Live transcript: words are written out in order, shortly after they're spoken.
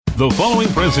The following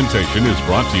presentation is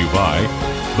brought to you by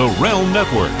the Realm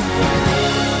Network.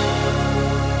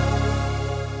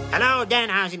 Hello,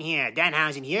 Danhausen here.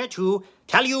 Danhausen here to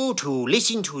tell you to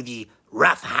listen to the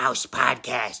Rough House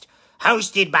podcast,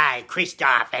 hosted by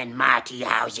Christoph and Marty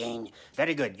Hausen.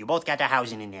 Very good. You both got the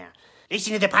Hausen in there.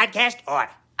 Listen to the podcast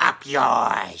or up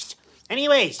yours.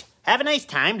 Anyways, have a nice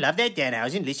time. Love that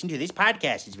Danhausen. Listen to this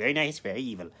podcast. It's very nice, very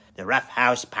evil. The Rough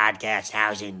House podcast,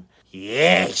 Hausen.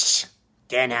 Yes.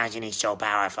 Danhausen is so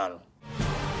powerful.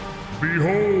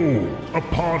 Behold, a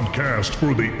podcast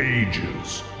for the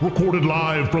ages, recorded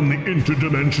live from the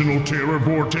interdimensional terror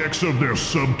vortex of their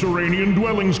subterranean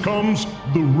dwellings comes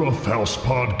the Rough House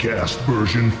Podcast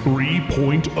version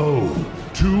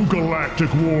 3.0. Two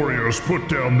galactic warriors put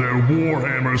down their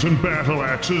warhammers and battle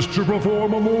axes to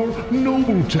perform a more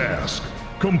noble task,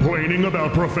 complaining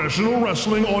about professional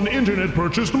wrestling on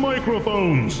internet-purchased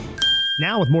microphones.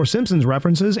 Now with more Simpsons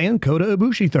references and Kota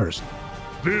Ibushi thirst.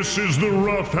 This is the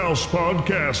Rough House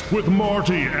Podcast with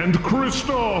Marty and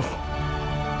Christoph.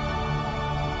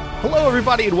 Hello,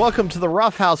 everybody, and welcome to the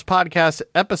Rough House Podcast,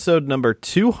 episode number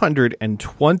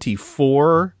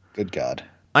 224. Good God.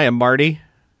 I am Marty.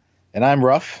 And I'm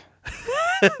Rough.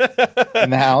 In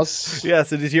the house.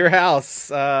 Yes, it is your house.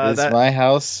 It's my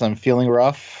house. I'm feeling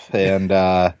rough. And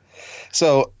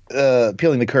so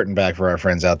peeling the curtain back for our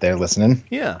friends out there listening.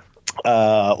 Yeah.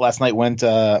 Last night went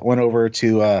over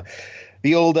to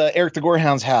the old Eric the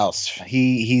Gorehound's house.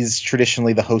 He's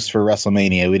traditionally the host for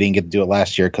WrestleMania. We didn't get to do it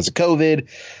last year because of COVID.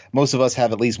 Most of us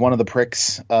have at least one of the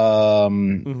pricks,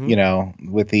 you know,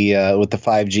 with the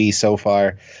 5G so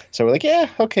far. So we're like, yeah,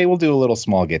 okay, we'll do a little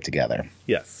small get together.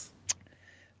 Yes.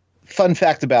 Fun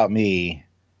fact about me,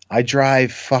 I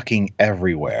drive fucking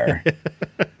everywhere.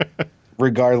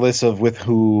 Regardless of with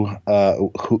whom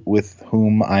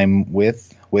I'm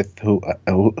with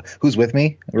who's with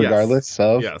me, regardless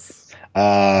of. Yes.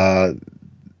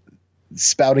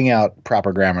 Spouting out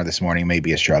proper grammar this morning may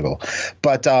be a struggle,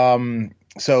 but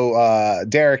so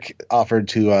Derek offered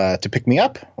to pick me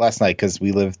up last night because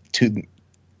we live 2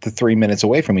 to 3 minutes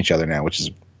away from each other now, which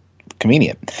is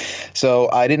convenient. So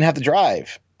I didn't have to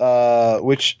drive,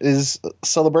 which is a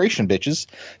celebration, bitches.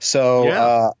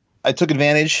 So I took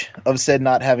advantage of said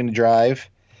not having to drive.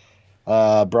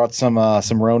 Brought some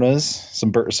Ronas,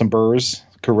 some burrs.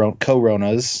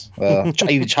 Coronas. I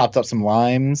even chopped up some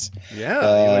limes.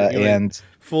 Yeah, you went and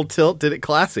full tilt. Did it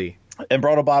classy. And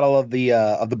brought a bottle of the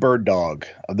Bird Dog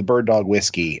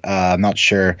whiskey. I'm not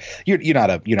sure you're not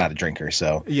a drinker,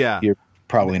 so yeah, you're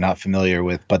probably not familiar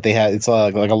with. But it's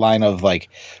like a line of like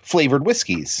flavored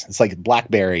whiskeys. It's like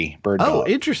blackberry Bird Dog. Oh,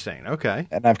 interesting. Okay.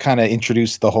 And I've kind of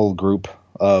introduced the whole group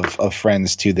of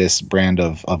friends to this brand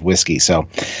of whiskey. So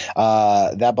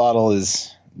that bottle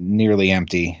is nearly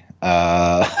empty.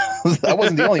 I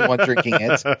wasn't the only one drinking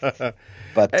it,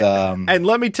 but and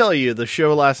let me tell you, the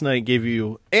show last night gave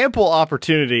you ample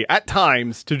opportunity at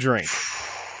times to drink.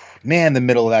 Man, the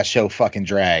middle of that show fucking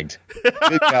dragged.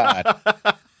 Good God.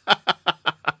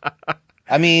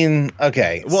 I mean,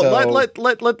 okay. Well, so,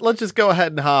 let's just go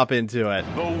ahead and hop into it.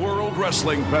 The World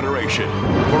Wrestling Federation.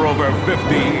 For over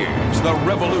 50 years, the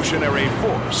revolutionary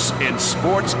force in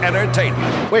sports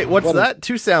entertainment. Wait, what's that?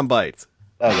 2 sound bites.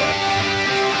 Okay.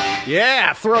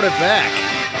 Yeah, throwing it back.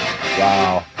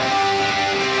 Wow.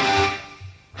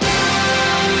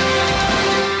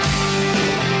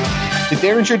 Did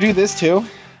Derringer do this too?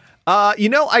 You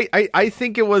know, I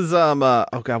think it was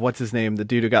oh god, what's his name? The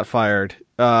dude who got fired.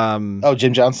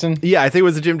 Jim Johnson? Yeah, I think it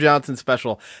was a Jim Johnson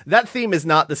special. That theme is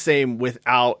not the same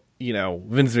without, you know,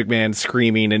 Vince McMahon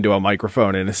screaming into a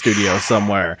microphone in a studio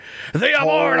somewhere. The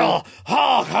immortal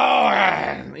Hulk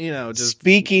Hogan! You know, just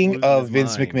speaking of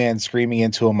Vince McMahon screaming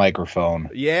into a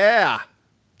microphone. Yeah.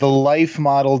 The life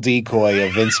model decoy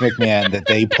of Vince McMahon that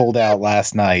they pulled out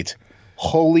last night.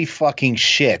 Holy fucking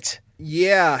shit.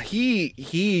 Yeah,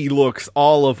 he looks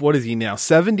all of, what is he now,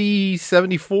 70,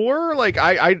 74? Like,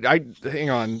 I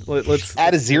hang on, let's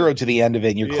add a 0 to the end of it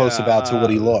and you're close about to what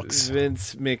he looks.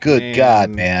 Vince McMahon. Good God,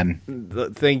 man.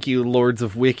 Thank you, Lords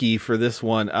of Wiki, for this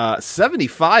one.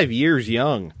 75 years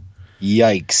young.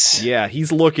 Yikes. Yeah,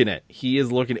 he's looking it. He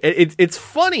is looking it. It's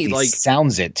funny. He like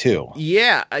sounds it, too.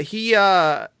 Yeah, he's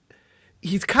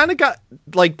kind of got,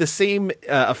 like, the same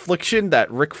affliction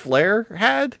that Ric Flair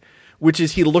had, which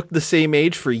is he looked the same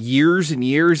age for years and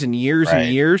years and years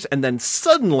and years, and then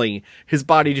suddenly his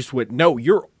body just went, no,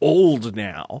 you're old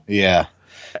now. Yeah.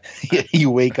 You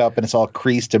wake up and it's all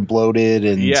creased and bloated,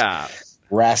 and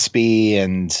raspy,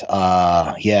 and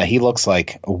he looks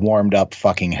like warmed up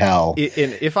fucking hell.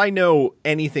 And if I know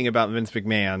anything about Vince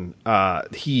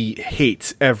McMahon, he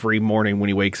hates every morning when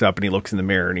he wakes up and he looks in the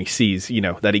mirror and he sees,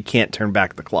 that he can't turn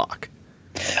back the clock.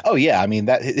 Oh yeah, I mean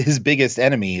that his biggest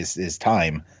enemy is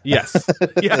time. Yes.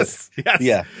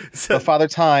 Yeah. So, but Father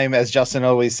Time, as Justin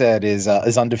always said, is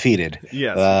undefeated.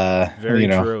 Yes. Very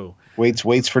true.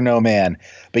 Waits for no man.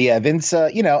 But yeah, Vince.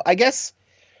 I guess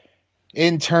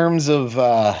in terms of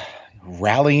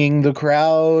rallying the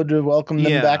crowd, welcome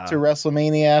them back to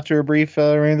WrestleMania after a brief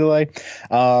rain delay,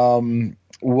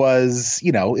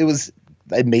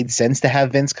 it made sense to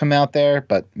have Vince come out there.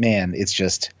 But man,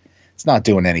 it's not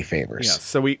doing any favors. Yeah,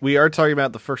 so we are talking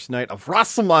about the first night of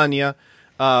WrestleMania.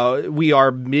 We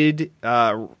are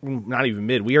not even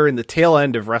mid. We are in the tail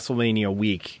end of WrestleMania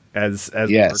week as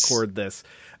we record this.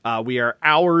 We are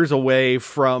hours away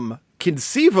from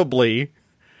conceivably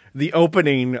the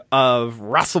opening of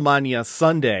WrestleMania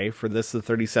Sunday for the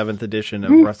 37th edition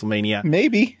of WrestleMania.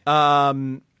 Maybe.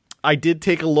 I did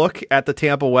take a look at the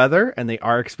Tampa weather, and they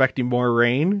are expecting more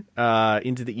rain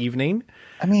into the evening.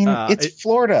 I mean, it's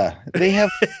Florida. They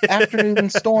have afternoon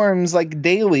storms like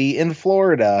daily in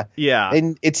Florida. Yeah.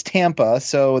 And it's Tampa,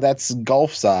 so that's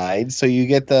Gulf side. So you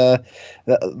get the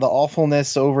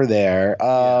awfulness over there.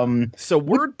 So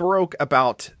word broke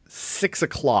about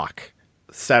 6:00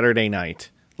 Saturday night,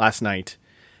 last night,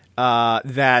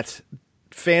 that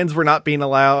fans were not being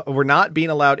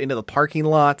allowed into the parking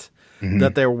lot. Mm-hmm.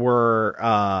 That there were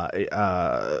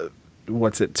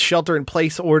shelter in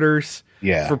place orders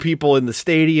for people in the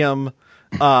stadium,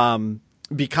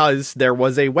 because there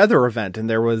was a weather event and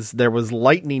there was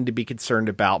lightning to be concerned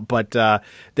about. But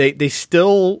they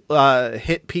still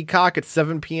hit Peacock at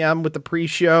 7 p.m. with the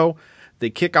pre-show.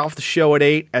 They kick off the show at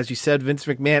 8. As you said, Vince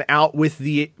McMahon out with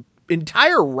the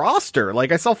entire roster.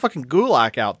 Like, I saw fucking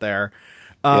Gulak out there,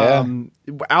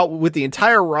 out with the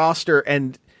entire roster.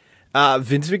 And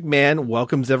Vince McMahon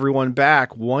welcomes everyone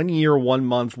back 1 year, 1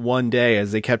 month, 1 day,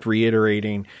 as they kept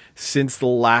reiterating since the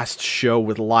last show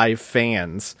with live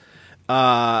fans.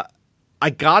 I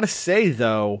gotta say,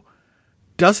 though,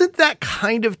 doesn't that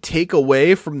kind of take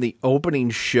away from the opening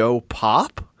show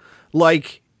pop?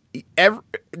 Like,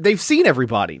 they've seen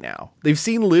everybody now. They've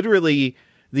seen literally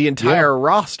the entire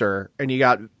roster, and you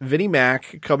got Vinnie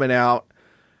Mac coming out,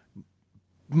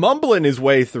 mumbling his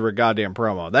way through a goddamn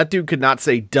promo. That dude could not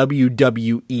say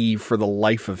WWE for the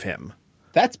life of him.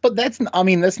 That's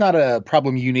not a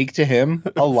problem unique to him.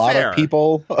 A lot of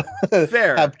people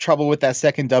have trouble with that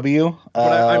second W.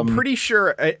 But I'm pretty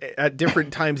sure at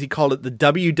different times he called it the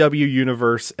WW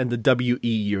universe and the WE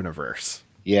universe.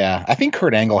 Yeah, I think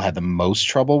Kurt Angle had the most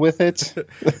trouble with it.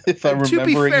 If I'm remembering, to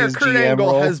be fair, his Kurt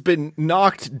Angle has been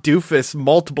knocked doofus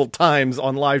multiple times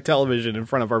on live television in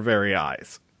front of our very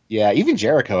eyes. Yeah, even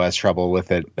Jericho has trouble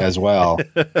with it as well,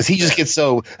 because he just gets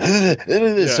so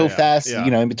fast,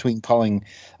 in between calling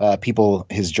people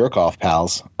his jerk-off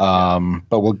pals.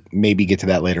 But we'll maybe get to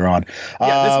that later on.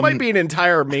 Yeah, this might be an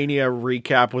entire Mania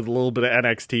recap with a little bit of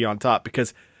NXT on top,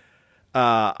 because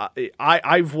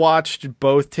I've watched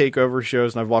both TakeOver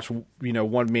shows, and I've watched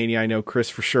one Mania. I know Chris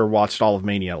for sure watched all of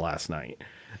Mania last night.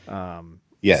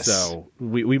 Yes. So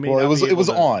we may. Well, it was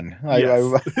on.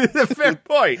 Yes. Fair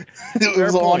point. It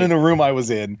was on in the room I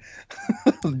was in.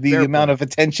 The amount of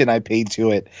attention I paid to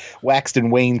it waxed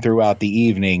and waned throughout the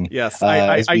evening. Yes,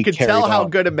 I could tell how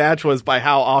good a match was by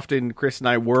how often Chris and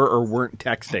I were or weren't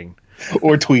texting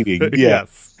or tweeting. Yeah.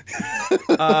 Yes.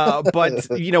 But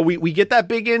we get that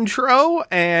big intro,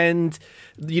 and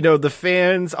the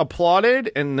fans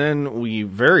applauded, and then we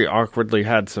very awkwardly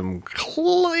had some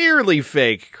clearly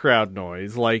fake crowd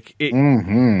noise. Like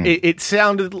it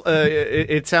sounded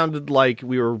like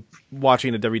we were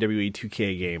watching a WWE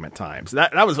 2K game at times.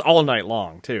 That was all night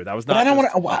long too. That was not. But I don't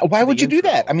want. Why would you do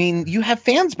that? I mean, you have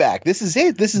fans back. This is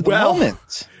it. This is the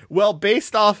moment. Well,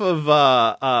 based off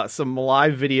of some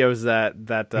live videos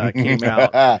that came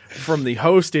out from the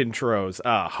host intros,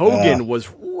 Hogan was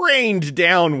rained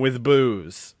down with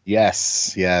boos.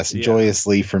 Yes,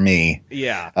 joyously for me.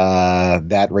 Yeah.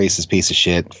 That racist piece of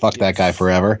shit. Fuck that guy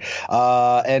forever.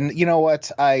 And you know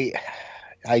what? I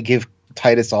give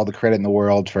Titus all the credit in the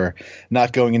world for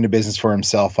not going into business for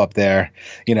himself up there,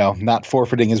 not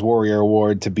forfeiting his Warrior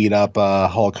Award to beat up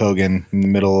Hulk Hogan in the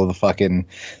middle of the fucking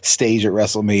stage at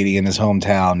WrestleMania in his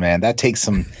hometown. Man, that takes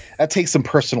some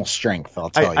personal strength, I'll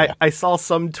tell you. I saw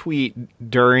some tweet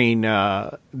during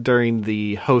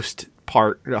the host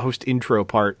intro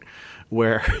part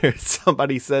where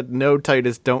somebody said, "No,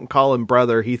 Titus, don't call him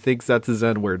brother. He thinks that's his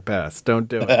N-word pass. Don't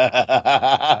do it."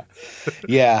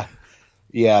 Yeah.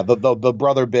 Yeah, the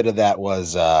brother bit of that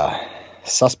was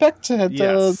suspect at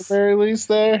the very least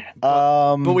there.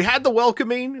 But we had the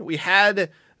welcoming. We had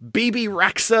BB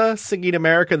Rexa singing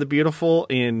America the Beautiful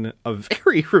in a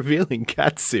very revealing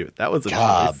catsuit. That was a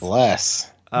God choice.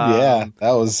 Bless. I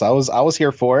was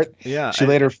here for it. Yeah. She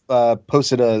later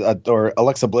posted or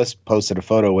Alexa Bliss posted a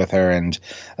photo with her, and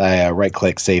right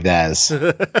click saved as.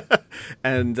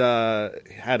 And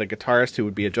had a guitarist who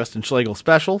would be a Justin Schlegel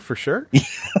special for sure.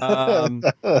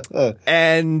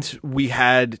 And we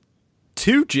had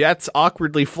 2 jets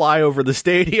awkwardly fly over the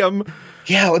stadium.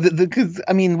 Yeah, because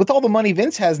I mean, with all the money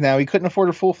Vince has now, he couldn't afford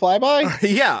a full flyby.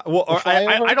 Yeah, well,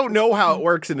 I don't know how it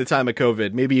works in the time of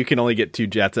COVID. Maybe you can only get 2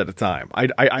 jets at a time. I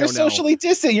don't know. They're socially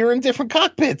distant. You're in different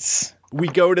cockpits. We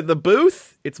go to the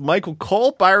booth. It's Michael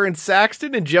Cole, Byron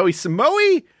Saxton, and Joey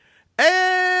Samoa.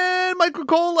 And Michael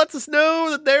Cole lets us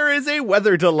know that there is a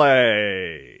weather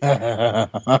delay.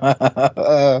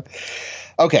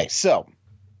 Okay, so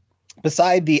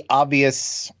beside the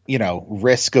obvious,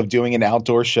 risk of doing an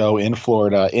outdoor show in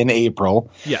Florida in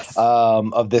April, yes,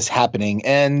 of this happening,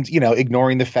 and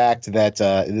ignoring the fact that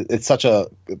it's such a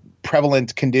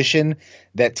prevalent condition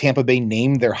that Tampa Bay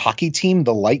named their hockey team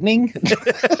the Lightning,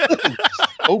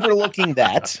 overlooking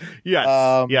that,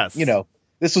 yes,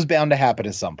 this was bound to happen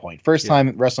at some point. First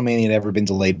time WrestleMania had ever been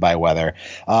delayed by weather.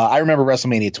 I remember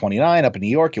WrestleMania 29 up in New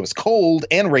York. It was cold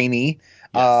and rainy,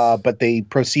 but they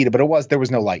proceeded. But there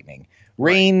was no lightning.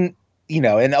 Rain,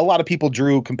 and a lot of people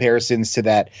drew comparisons to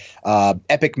that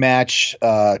epic match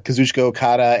Kazuchika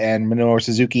Okada and Minoru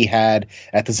Suzuki had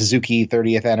at the Suzuki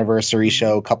 30th anniversary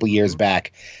show a couple years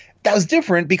back. That was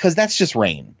different because that's just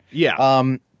rain.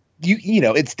 Yeah.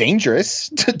 It's dangerous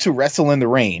to wrestle in the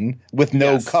rain with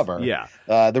no cover. Yeah.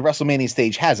 The WrestleMania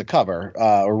stage has a cover,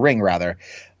 or ring rather,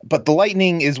 but the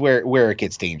lightning is where it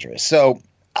gets dangerous. So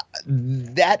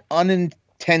that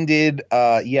unintended,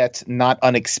 yet not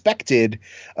unexpected,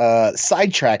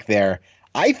 sidetrack there,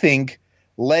 I think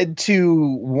led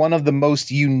to one of the most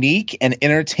unique and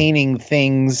entertaining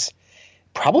things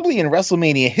probably in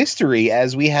WrestleMania history,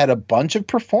 as we had a bunch of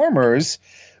performers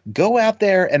go out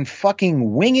there and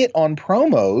fucking wing it on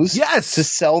promos to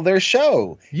sell their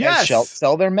show,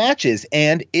 sell their matches.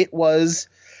 And it was,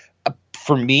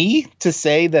 for me to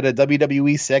say that a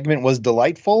WWE segment was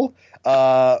delightful,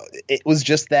 it was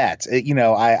just that.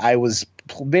 I was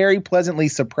very pleasantly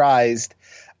surprised.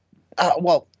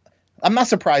 Well, I'm not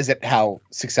surprised at how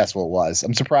successful it was.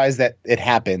 I'm surprised that it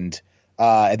happened,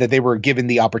 that they were given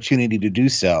the opportunity to do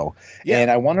so. Yeah.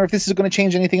 And I wonder if this is going to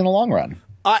change anything in the long run.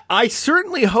 I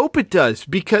certainly hope it does,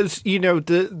 because,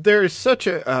 there's such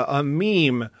a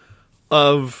meme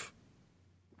of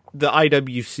the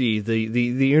IWC,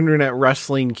 the internet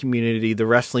wrestling community, the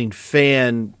wrestling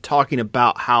fan, talking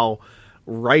about how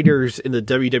writers in the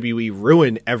WWE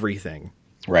ruin everything.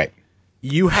 Right.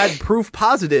 You had proof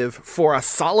positive for a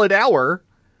solid hour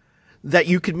that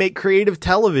you could make creative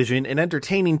television and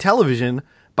entertaining television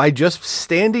by just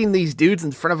standing these dudes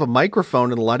in front of a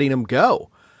microphone and letting them go.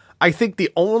 I think the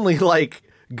only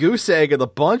goose egg of the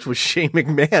bunch was Shane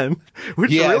McMahon, which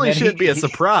really should be a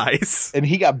surprise. And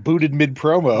he got booted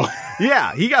mid-promo.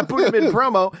 Yeah, he got booted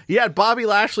mid-promo. You had Bobby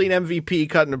Lashley and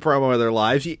MVP cutting a promo of their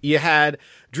lives. You had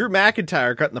Drew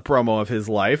McIntyre cutting the promo of his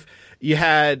life. You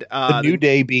had the New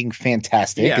Day being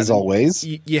fantastic, as always.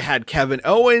 You had Kevin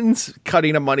Owens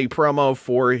cutting a money promo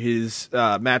for his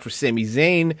match with Sami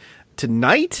Zayn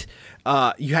tonight.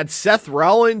 You had Seth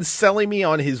Rollins selling me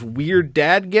on his weird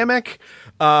dad gimmick.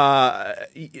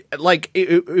 It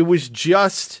was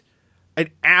just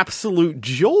an absolute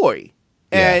joy.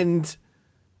 Yeah. And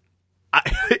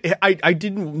I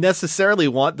didn't necessarily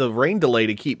want the rain delay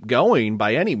to keep going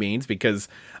by any means, because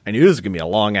I knew this was going to be a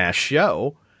long ass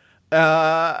show.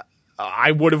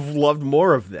 I would have loved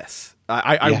more of this.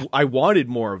 I wanted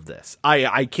more of this.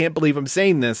 I can't believe I'm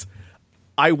saying this.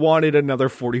 I wanted another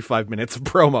 45 minutes of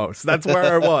promos. That's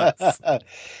where I was.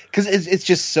 Because it's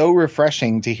just so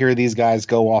refreshing to hear these guys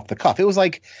go off the cuff. It was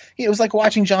like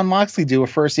watching Jon Moxley do a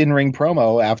first in-ring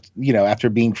promo after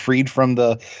being freed from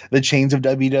the chains of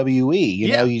WWE.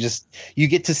 You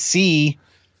get to see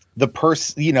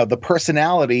the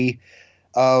personality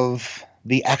of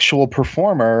the actual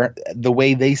performer, the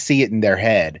way they see it in their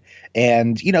head.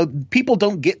 And people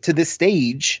don't get to this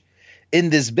stage in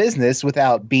this business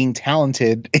without being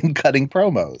talented in cutting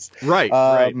promos. Right.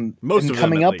 Most of them,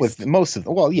 coming up with most of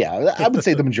them. Well, yeah, I would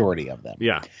say the majority of them.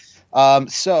 Yeah.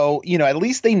 So, at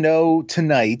least they know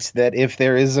tonight that if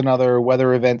there is another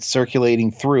weather event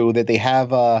circulating through, that they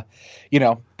have a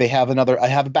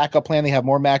backup plan. They have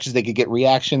more matches. They could get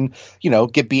reaction,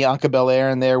 get Bianca Belair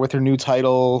in there with her new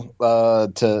title,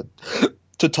 to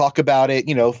to talk about it,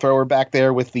 throw her back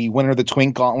there with the winner of the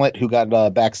Twink Gauntlet, who got a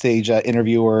backstage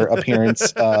interviewer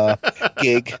appearance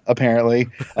gig, apparently.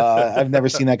 I've never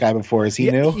seen that guy before. Is he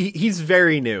new? He's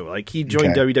very new. Like, he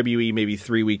joined WWE maybe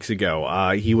 3 weeks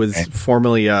ago. He was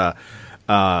formerly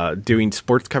doing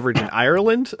sports coverage in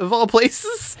Ireland, of all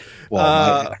places.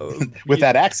 Well, with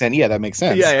that accent, yeah, that makes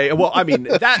sense. Yeah. Well, I mean,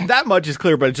 that much is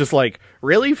clear, but it's just like,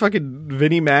 really? Fucking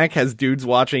Vinnie Mac has dudes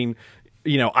watching,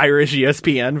 Irish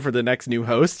ESPN for the next new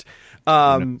host.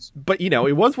 But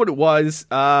it was what it was.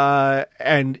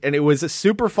 And it was a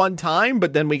super fun time,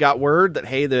 but then we got word that,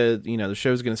 hey, the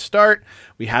show's going to start.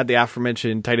 We had the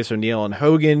aforementioned Titus O'Neil and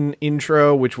Hogan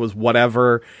intro, which was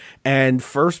whatever. And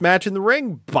first match in the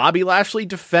ring, Bobby Lashley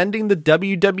defending the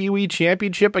WWE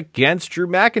Championship against Drew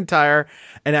McIntyre.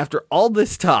 And after all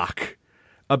this talk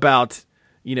about,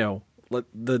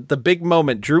 the big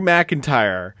moment, Drew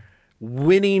McIntyre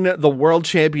winning the world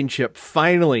championship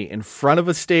finally in front of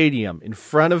a stadium, in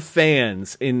front of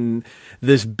fans, in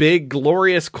this big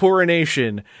glorious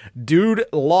coronation, dude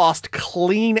lost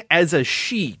clean as a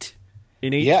sheet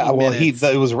in 18 minutes.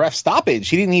 It was ref stoppage.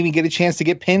 He didn't even get a chance to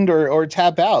get pinned or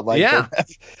tap out.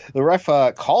 The ref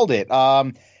called it.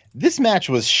 This match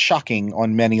was shocking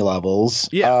on many levels.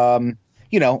 I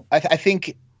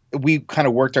think we kind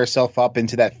of worked ourselves up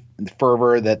into that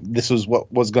fervor that this was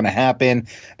what was going to happen,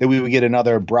 that we would get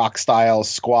another Brock style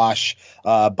squash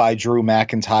by Drew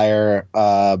McIntyre,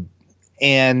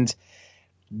 and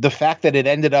the fact that it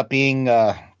ended up being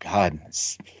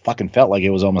it fucking felt like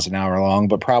it was almost an hour long,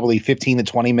 but probably 15 to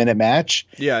 20 minute match.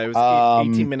 It was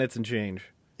 18 minutes and change.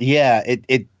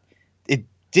 It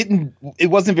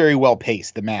wasn't very well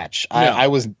paced, the match. No. I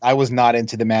was not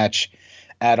into the match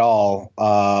at all.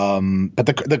 But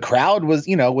the crowd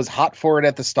was hot for it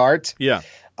at the start. Yeah.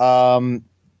 The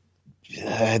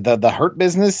Hurt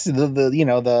Business, the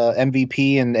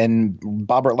MVP and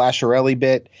Bobbert Lasharelli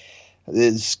bit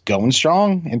is going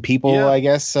strong, and people, I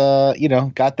guess,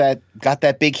 got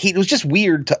that big heat. It was just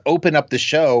weird to open up the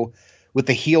show with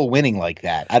the heel winning like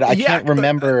that. I can't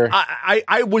remember.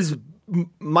 I was,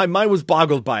 my mind was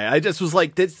boggled by it. I just was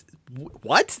like, this.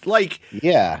 What? Like,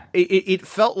 yeah, it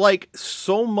felt like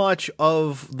so much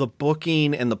of the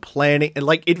booking and the planning, and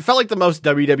like, it felt like the most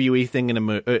WWE thing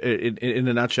in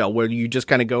a nutshell, where you just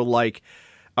kind of go like,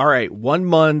 all right, 1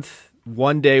 month,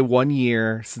 1 day, 1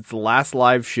 year since the last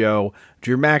live show.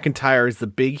 Drew McIntyre is the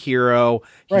big hero.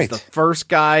 He's the first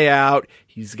guy out.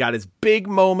 He's got his big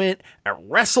moment at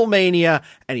WrestleMania,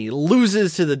 and he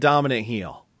loses to the dominant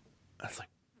heel. I was like,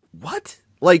 what?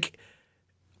 Like,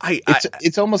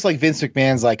 it's almost like Vince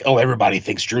McMahon's like, oh, everybody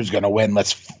thinks Drew's going to win.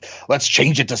 Let's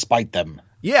change it to spite them.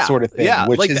 Yeah. Sort of thing,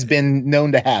 which like has been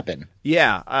known to happen.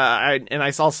 Yeah. I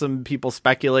saw some people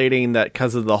speculating that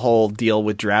because of the whole deal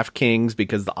with DraftKings,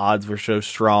 because the odds were so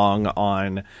strong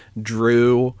on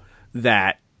Drew,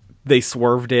 that they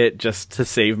swerved it just to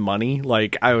save money.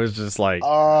 Like, I was just like,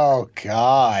 oh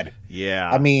God.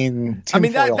 Yeah. I mean,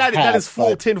 that is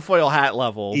full tinfoil hat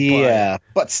level. Yeah.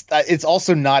 But it's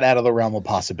also not out of the realm of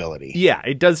possibility. Yeah.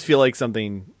 It does feel like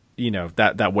something,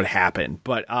 that would happen.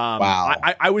 But wow.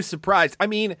 I was surprised. I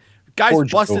mean, guys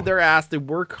busted their ass. They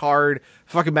work hard.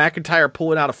 Fucking McIntyre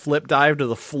pulling out a flip dive to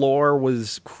the floor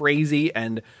was crazy.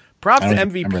 And props to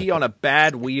MVP on a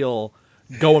bad wheel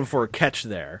going for a catch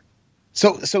there.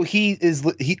 So he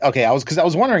okay. I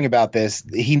was wondering about this.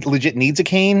 He legit needs a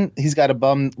cane. He's got a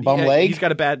bum leg. He's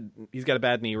got a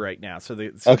bad knee right now. So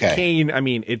the cane. I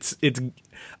mean, it's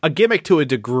a gimmick to a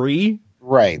degree,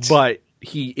 right? But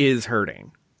he is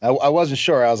hurting. I wasn't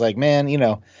sure. I was like, man,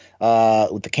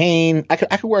 with the cane, I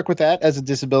could work with that as a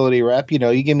disability rep. You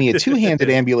give me a 2-handed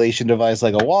ambulation device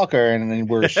like a walker, and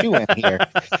we're a shoe in here.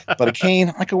 But a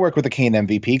cane, I could work with a cane.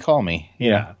 MVP, call me.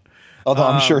 Yeah. Although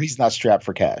I'm sure he's not strapped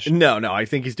for cash. No, I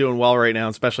think he's doing well right now,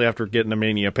 especially after getting a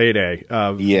Mania payday.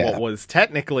 What was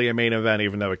technically a main event,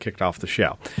 even though it kicked off the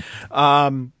show.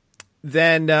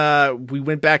 Then we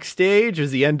went backstage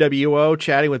as the NWO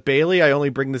chatting with Bayley. I only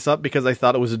bring this up because I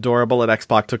thought it was adorable that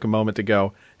X-Pac took a moment to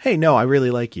go, hey, no, I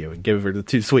really like you, and give her the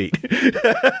too sweet.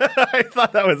 I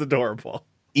thought that was adorable.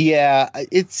 Yeah,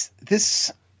 it's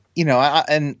this,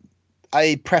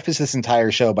 I preface this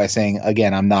entire show by saying,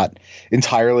 again, I'm not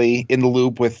entirely in the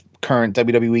loop with current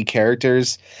WWE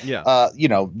characters. Yeah.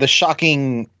 The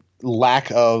shocking lack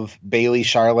of Bayley,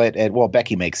 Charlotte, and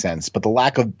Becky makes sense, but the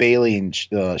lack of Bayley and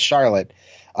Charlotte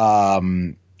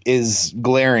is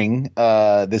glaring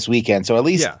this weekend. So at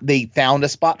least they found a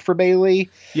spot for Bayley.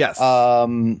 Yes.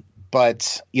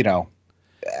 But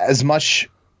as much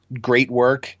great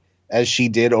work as she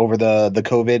did over the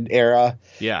COVID era,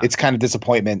 it's kind of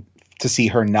disappointment to see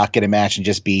her not get a match and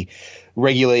just be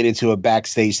regulated to a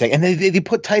backstage thing. And they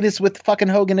put Titus with fucking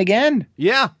Hogan again.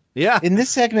 Yeah. In this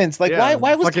segment, it's like, why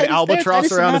was fucking Titus albatross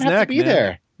there? around his Titus neck, be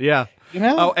there. Yeah. You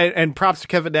know? Oh, and props to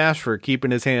Kevin Nash for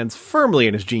keeping his hands firmly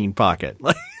in his jean pocket.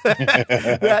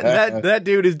 that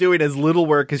dude is doing as little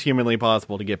work as humanly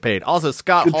possible to get paid. Also,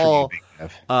 Scott Hall.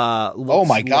 Oh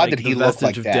my God, like did he look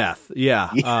like of that? Death?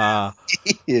 Yeah.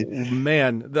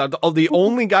 Man, the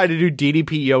only guy to do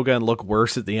DDP yoga and look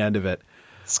worse at the end of it.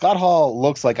 Scott Hall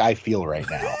looks like I feel right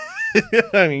now.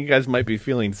 I mean, you guys might be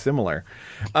feeling similar.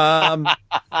 Then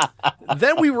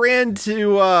we ran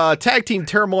to tag team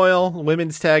turmoil,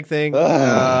 women's tag thing.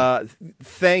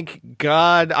 Thank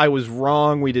God I was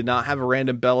wrong. We did not have a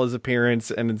random Bella's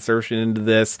appearance and insertion into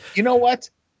this. You know what?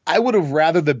 I would have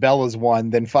rather the Bellas won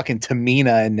than fucking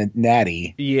Tamina and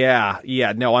Natty. Yeah.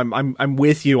 No, I'm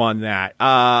with you on that.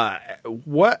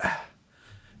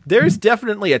 There's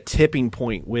definitely a tipping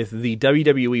point with the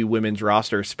WWE women's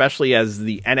roster, especially as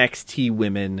the NXT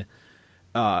women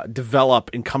develop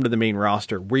and come to the main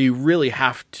roster, where you really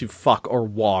have to fuck or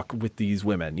walk with these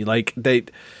women.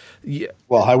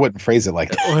 Well, I wouldn't phrase it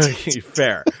like that.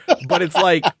 Fair. But it's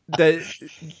like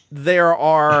there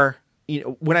are,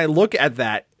 when I look at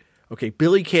that, okay,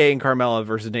 Billie Kay and Carmella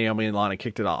versus Naomi and Lana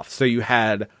kicked it off. So you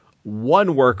had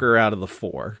one worker out of the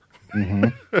four.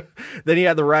 Mm-hmm. Then you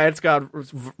had the Riot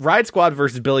Squad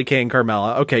versus Billie Kay and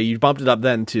Carmella. Okay, you bumped it up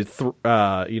then to 2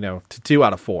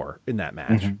 out of 4 in that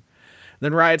match. Mm-hmm.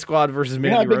 Then Riot Squad versus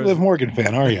Mandy Rose. You're not a big Liv Morgan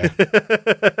fan, are you?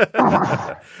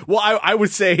 Well, I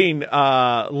was saying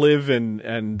Liv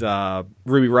and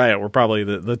Ruby Riot were probably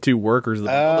the 2 workers.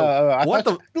 I was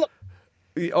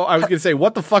going to say,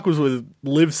 what the fuck was with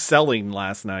Liv selling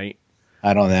last night?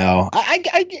 I don't know.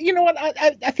 I you know what?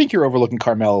 I think you're overlooking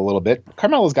Carmella a little bit.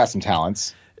 Carmella's got some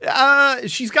talents.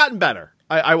 She's gotten better.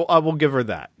 I will give her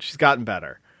that. She's gotten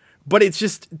better. But it's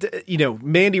just,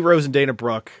 Mandy Rose and Dana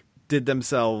Brooke did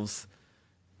themselves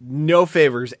no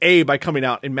favors, by coming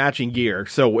out in matching gear.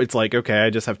 So it's like, okay, I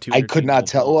just have 2. I could not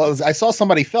tell. Well, I saw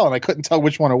somebody fell and I couldn't tell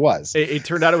which one it was. It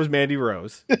turned out it was Mandy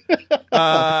Rose.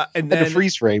 And then the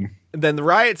freeze frame. Then the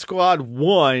Riot Squad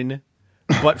won.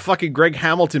 But fucking Greg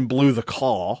Hamilton blew the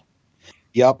call.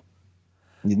 Yep.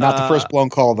 Not the first blown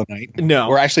call of the night. No.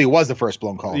 Or actually, it was the first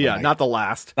blown call of the night. Not the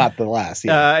last. Not the last,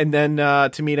 yeah. And then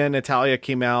Tamina and Natalya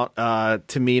came out.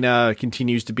 Tamina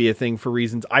continues to be a thing for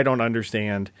reasons I don't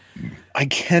understand. I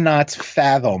cannot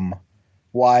fathom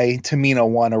why Tamina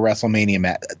won a WrestleMania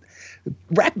match.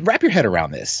 Wrap your head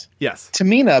around this. Yes.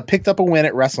 Tamina picked up a win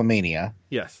at WrestleMania.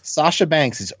 Yes. Sasha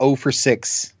Banks is 0 for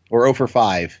 6 or 0 for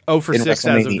 5. 0 for 6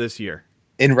 as of this year.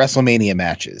 In WrestleMania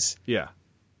matches. Yeah.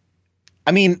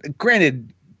 I mean,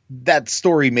 granted, that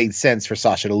story made sense for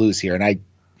Sasha to lose here, and I,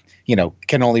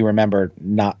 can only remember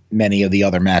not many of the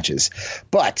other matches.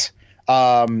 But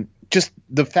just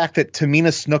the fact that Tamina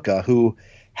Snuka, who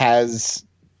has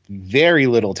very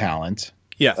little talent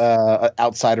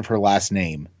outside of her last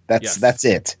name, that's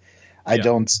it. I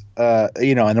don't,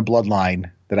 and a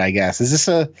bloodline that I guess. Is this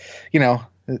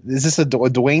a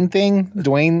Dwayne thing?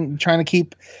 Dwayne trying to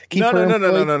keep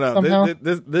No.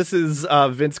 This is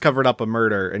Vince covered up a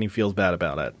murder and he feels bad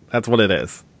about it. That's what it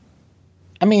is.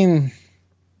 I mean,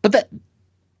 but that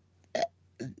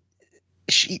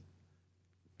she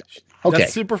okay.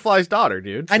 That's Superfly's daughter,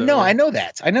 dude. So. I know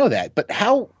that. But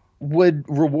how would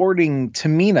rewarding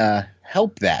Tamina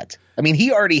help that? I mean,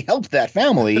 he already helped that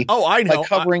family. Oh, I know. By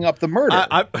covering up the murder.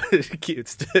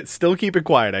 Still keep it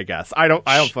quiet, I guess. I don't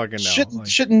fucking know.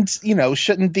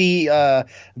 Shouldn't the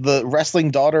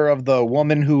wrestling daughter of the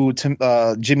woman who Jimmy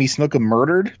Snuka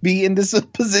murdered be in this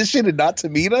position and not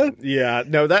Tamina? Yeah,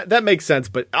 no, that makes sense,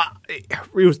 but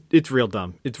it's real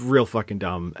dumb. It's real fucking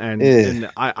dumb, and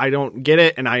I don't get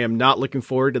it, and I am not looking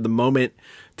forward to the moment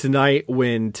tonight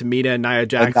when Tamina and Nia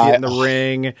Jax get in the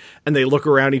ring and they look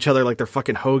around each other like they're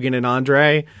fucking Hogan and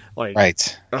Andre.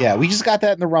 Right. Yeah, we just got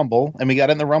that in the Rumble, and we got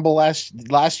it in the Rumble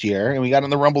last year, and we got it in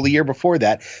the Rumble the year before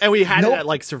that. And we had it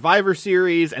at Survivor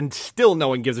Series, and still no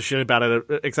one gives a shit about it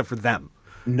except for them.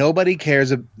 Nobody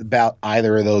cares about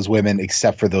either of those women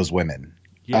except for those women.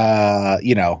 Yeah.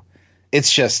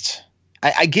 It's just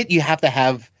I get you have to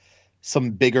have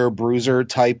some bigger bruiser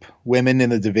type women in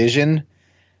the division.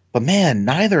 But man,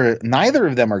 neither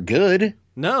of them are good.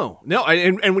 No.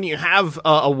 And when you have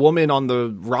a woman on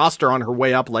the roster on her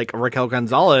way up like Raquel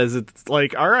Gonzalez, it's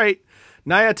like, all right,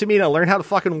 Nia Tamina, learn how to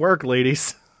fucking work,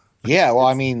 ladies. Yeah, well,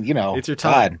 I mean, it's your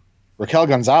time. God, Raquel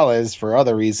Gonzalez, for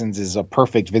other reasons, is a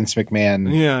perfect Vince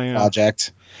McMahon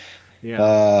project.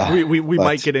 Yeah, we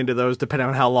might get into those depending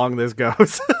on how long this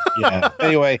goes. Yeah.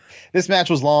 Anyway, this match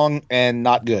was long and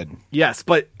not good. Yes,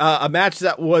 but a match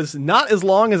that was not as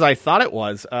long as I thought it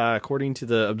was, according to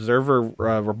the Observer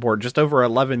report, just over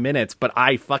 11 minutes, but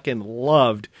I fucking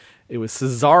loved. It was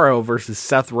Cesaro versus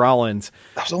Seth Rollins.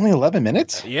 That was only 11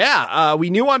 minutes? Yeah, we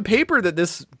knew on paper that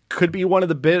this could be one of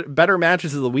the better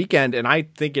matches of the weekend, and I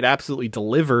think it absolutely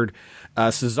delivered.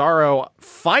 Cesaro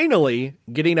finally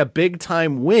getting a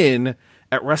big-time win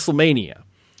at WrestleMania.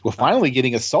 Well, finally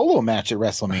getting a solo match at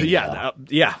WrestleMania.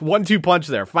 Yeah, 1-2 punch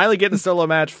there. Finally getting a solo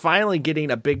match, finally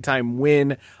getting a big-time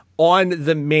win on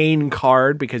the main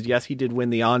card, because yes, he did win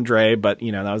the Andre, but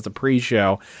that was the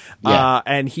pre-show. Yeah.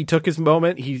 And he took his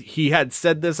moment. He had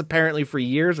said this apparently for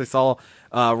years. I saw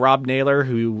Rob Naylor,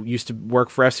 who used to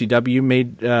work for FCW,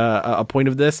 made a point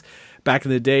of this. Back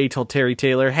in the day, he told Terry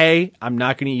Taylor, hey, I'm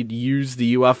not going to use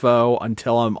the UFO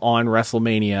until I'm on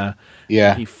WrestleMania.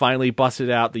 Yeah. He finally busted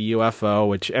out the UFO,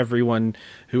 which everyone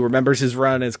who remembers his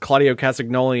run as Claudio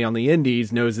Castagnoli on the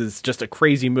Indies knows is just a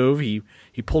crazy move. He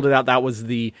pulled it out. That was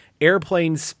the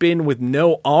airplane spin with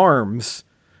no arms.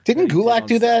 Didn't Gulak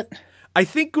do that? I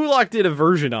think Gulak did a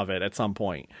version of it at some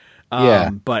point. Yeah.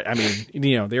 But I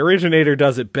mean, the originator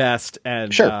does it best.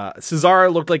 And sure.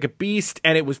 Cesaro looked like a beast,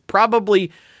 and it was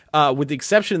probably, with the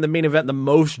exception of the main event, the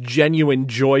most genuine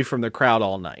joy from the crowd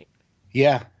all night.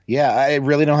 Yeah. Yeah, I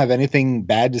really don't have anything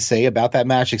bad to say about that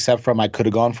match, except from I could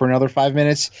have gone for another 5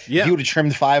 minutes. Yeah. If you would have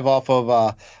trimmed 5 off of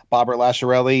Bobbert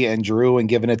Lasharelli and Drew and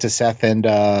given it to Seth and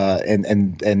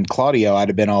Claudio, I'd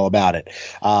have been all about it.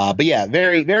 But yeah,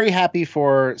 very, very happy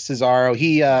for Cesaro.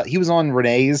 He was on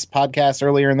Renee's podcast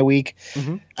earlier in the week.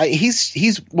 Mm-hmm.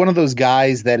 He's one of those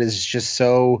guys that is just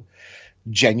so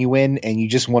genuine, and you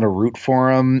just want to root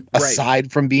for him,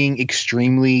 aside from being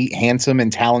extremely handsome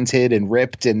and talented and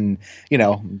ripped, and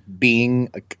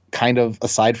being kind of,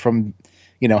 aside from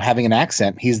having an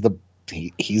accent, he's the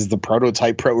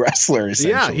prototype pro wrestler,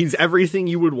 essentially. Yeah, he's everything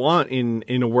you would want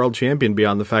in a world champion,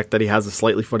 beyond the fact that he has a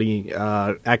slightly funny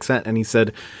accent. And he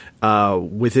said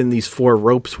within these 4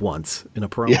 ropes once in a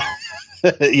promo.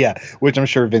 Yeah, which I'm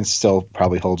sure Vince still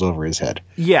probably holds over his head.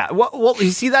 Yeah, well, you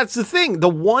see, that's the thing. The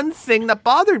one thing that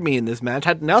bothered me in this match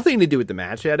had nothing to do with the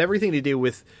match. It had everything to do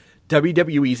with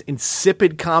WWE's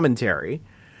insipid commentary.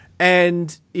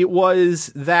 And it was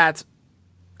that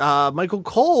Michael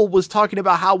Cole was talking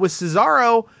about how with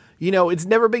Cesaro, it's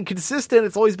never been consistent.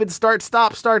 It's always been start,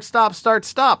 stop, start, stop, start,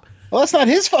 stop. Well, that's not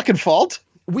his fucking fault.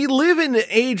 We live in an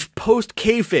age post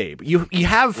kayfabe. You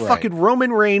have fucking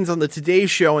Roman Reigns on the Today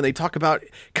Show, and they talk about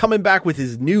coming back with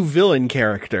his new villain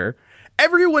character.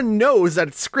 Everyone knows that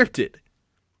it's scripted.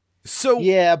 So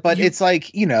yeah, but it's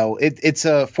like it's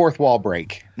a fourth wall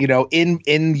break. In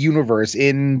universe,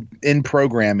 in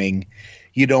programming,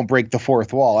 you don't break the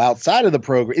fourth wall. Outside of the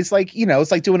program, it's like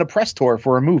it's like doing a press tour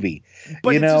for a movie.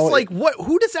 But it's just like,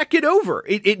 who does that get over?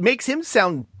 It makes him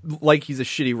sound like he's a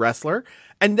shitty wrestler.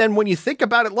 And then when you think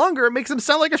about it longer, it makes him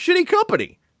sound like a shitty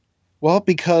company. Well,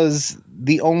 because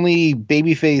the only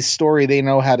babyface story they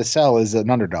know how to sell is an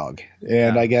underdog.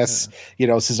 And I guess,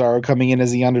 Cesaro coming in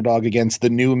as the underdog against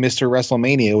the new Mr.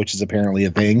 WrestleMania, which is apparently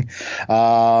a thing.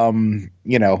 Man,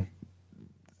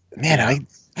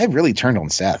 I really turned on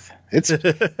Seth.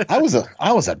 I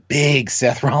was a big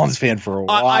Seth Rollins fan for a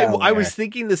while. I was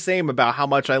thinking the same about how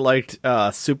much I liked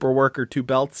Super Worker 2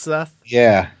 Belts Seth.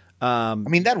 Yeah.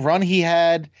 That run he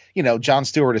had, Jon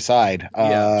Stewart aside.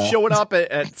 Showing up at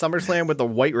SummerSlam with the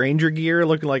White Ranger gear,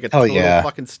 looking like a total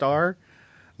fucking star.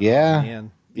 Yeah. Oh,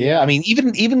 man. Yeah.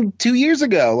 Even 2 years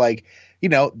ago,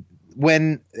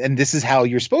 and this is how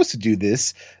you're supposed to do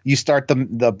this, you start the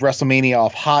WrestleMania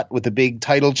off hot with a big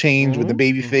title change, with the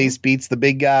babyface beats the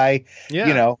big guy.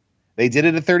 Yeah. They did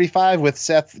it at 35 with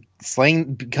Seth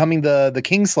becoming the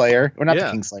Kingslayer, or not the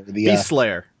Kingslayer, the Beast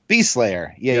Slayer. Beast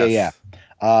Slayer. Yeah.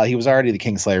 He was already the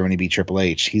Kingslayer when he beat Triple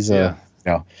H. He's I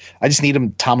just need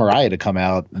him, Tom Araya, to come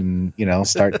out and,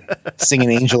 start singing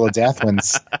Angel of Death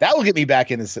that will get me back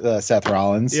into Seth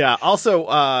Rollins. Yeah. Also,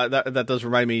 that does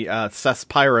remind me, Seth's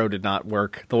pyro did not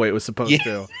work the way it was supposed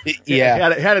to. Yeah.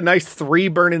 It had a nice 3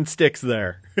 burning sticks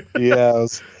there. Yeah.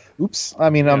 Oops.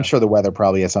 I'm sure the weather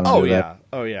probably has something to do with that.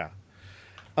 Oh, yeah.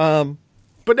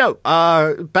 But no,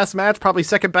 best match, probably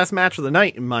second best match of the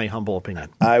night, in my humble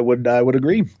opinion. I would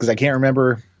agree, because I can't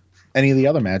remember any of the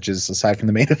other matches aside from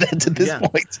the main event at this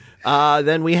point.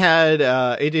 Then we had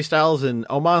AJ Styles and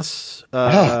Omos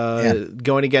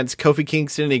going against Kofi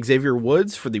Kingston and Xavier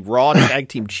Woods for the Raw Tag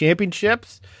Team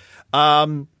Championships.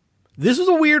 This was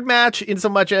a weird match in so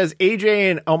much as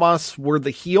AJ and Omos were the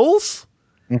heels,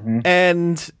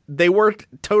 and they worked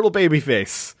total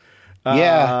babyface.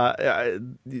 Kofi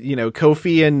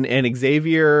and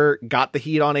Xavier got the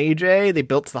heat on AJ. They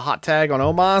built the hot tag on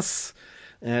Omos,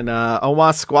 and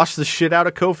Omos squashed the shit out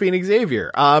of Kofi and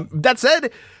Xavier. That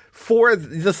said, for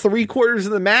the 3/4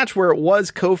 of the match where it was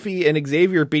Kofi and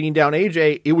Xavier beating down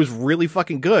AJ, it was really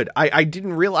fucking good. I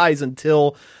didn't realize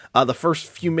until the first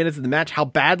few minutes of the match how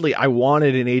badly I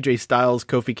wanted an AJ Styles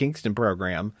Kofi Kingston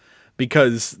program,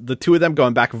 because the two of them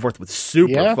going back and forth was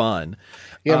super fun.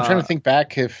 Yeah, I'm trying to think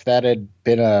back if that had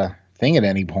been a thing at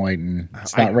any point, and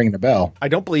it's not ringing a bell. I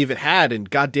don't believe it had, and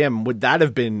goddamn, would that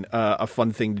have been a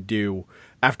fun thing to do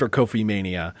after Kofi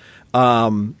Mania.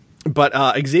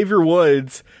 But Xavier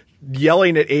Woods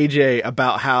yelling at AJ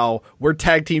about how we're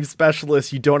tag team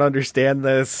specialists, you don't understand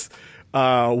this.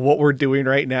 What we're doing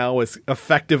right now is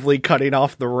effectively cutting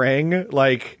off the ring.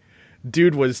 Like,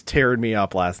 dude was tearing me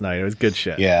up last night. It was good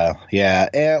shit. Yeah.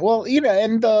 Well,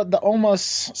 and the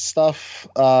Omos stuff,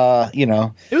 it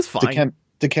was fine.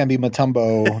 Dikembe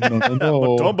Mutombo.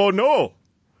 No. Mutombo, no.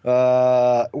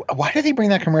 Why did they bring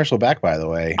that commercial back, by the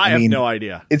way? I have no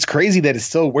idea. It's crazy that it's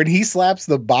still, when he slaps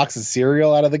the box of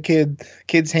cereal out of the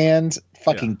kid's hands,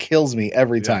 fucking kills me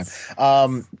every time.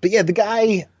 But yeah, the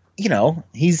guy,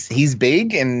 he's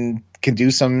big and can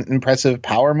do some impressive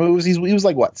power moves. He was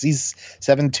like, what? He's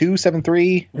 7'2",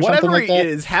 7'3", or whatever something like that.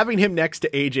 He is, having him next to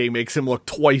AJ makes him look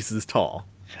twice as tall.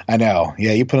 I know.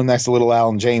 Yeah, you put him next to little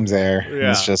Alan James there. Yeah.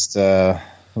 It's just it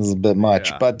was a bit much.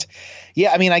 Yeah. But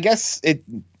yeah, I mean, I guess it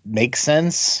makes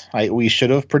sense. We should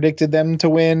have predicted them to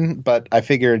win, but I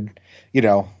figured,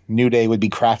 New Day would be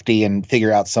crafty and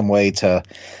figure out some way to,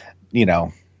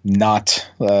 not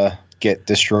get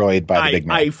destroyed by the big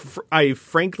man. I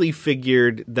frankly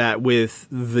figured that, with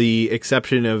the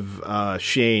exception of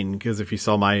Shane, because if you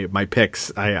saw my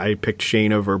picks, I picked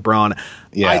Shane over Braun.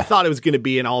 Yeah. I thought it was going to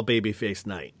be an all babyface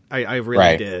night. I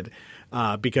really did.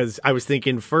 Because I was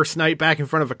thinking first night back in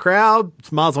front of a crowd,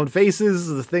 smiles on faces,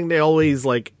 the thing they always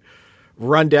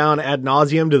run down ad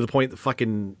nauseum, to the point that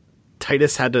fucking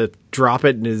Titus had to drop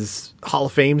it in his Hall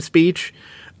of Fame speech.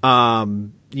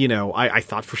 I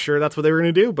thought for sure that's what they were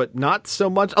going to do, but not so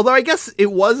much. Although I guess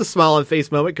it was a smile on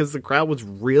face moment because the crowd was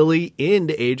really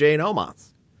into AJ and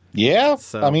Omos. Yeah.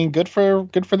 So, I mean, good for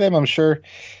them. I'm sure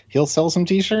he'll sell some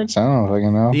t-shirts. I don't know if I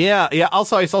can know. Yeah.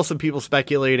 Also, I saw some people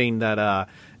speculating that,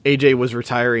 AJ was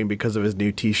retiring because of his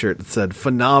new t-shirt that said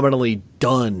phenomenally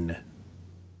done.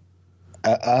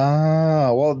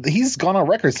 Well, he's gone on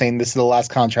record saying this is the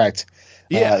last contract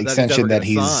extension that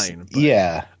he's sign,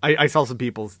 I saw some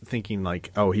people thinking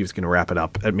he was going to wrap it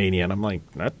up at Mania, and I'm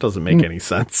like, that doesn't make any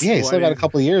sense. Yeah, he still got a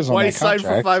couple of years on that contract. Why he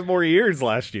signed for 5 more years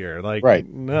last year? Right.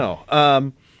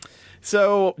 No.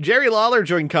 So Jerry Lawler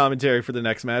joined commentary for the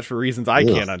next match for reasons I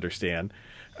can't understand.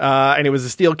 And it was a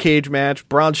steel cage match,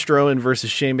 Braun Strowman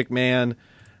versus Shane McMahon.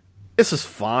 This was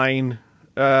fine.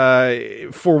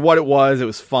 For what it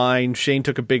was fine. Shane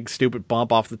took a big stupid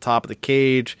bump off the top of the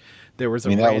cage. There was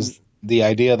that was the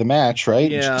idea of the match, right?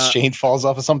 Yeah. Shane falls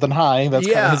off of something high. That's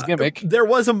kind of his gimmick. There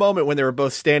was a moment when they were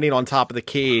both standing on top of the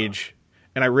cage,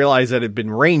 and I realized that it had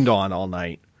been rained on all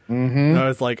night. Mm-hmm. And I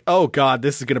was like, oh God,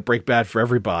 this is going to break bad for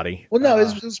everybody. Well, no,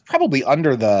 it was probably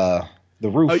under the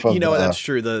roof. That's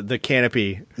true. The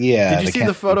canopy. Yeah. Did you see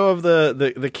the photo of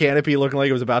the canopy looking like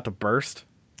it was about to burst?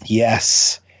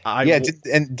 Yes.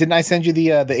 Didn't I send you the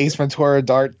Ace Ventura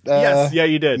dart? Yes. Yeah,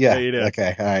 you did. Yeah, you did.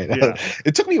 Okay. All right. Yeah.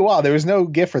 It took me a while. There was no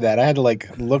GIF for that. I had to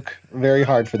look very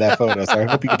hard for that photo. So I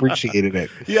hope you appreciated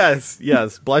it. Yes.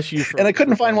 Bless you. And I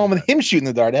couldn't find one with him shooting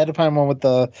the dart. I had to find one with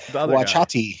the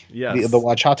Wachati. Yes. The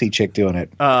Wachati chick doing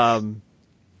it.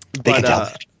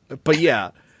 But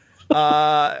yeah.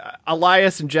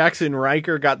 Elias and Jackson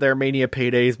Riker got their Mania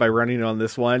paydays by running on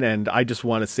this one, and I just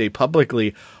want to say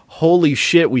publicly, holy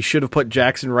shit, we should have put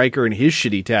Jackson Riker and his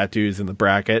shitty tattoos in the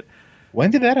bracket. When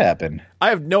did that happen? I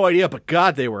have no idea, but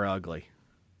God, they were ugly.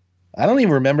 I don't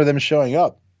even remember them showing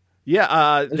up.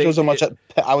 Yeah, it shows how much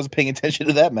I was paying attention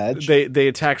to that match. They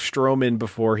attacked Strowman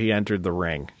before he entered the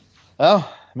ring. Oh,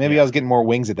 maybe I was getting more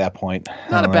wings at that point.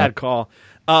 Not a bad call.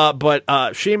 But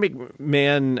Shane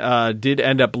McMahon did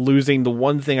end up losing. The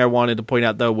one thing I wanted to point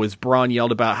out, though, was Braun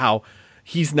yelled about how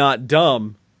he's not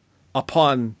dumb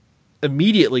upon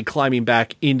immediately climbing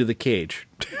back into the cage.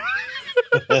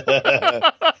 Can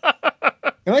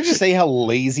I just say how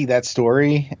lazy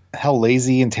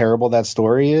and terrible that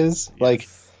story is?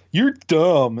 Yes. You're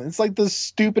dumb. It's like the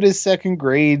stupidest second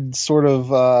grade sort of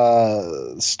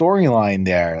storyline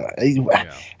there.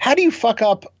 Yeah. How do you fuck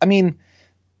up? I mean,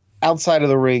 outside of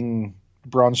the ring,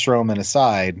 Braun Strowman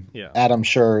aside, Adam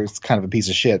sure is kind of a piece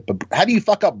of shit, but how do you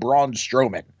fuck up Braun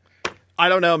Strowman? I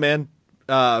don't know, man.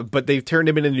 But they've turned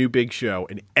him into a new Big Show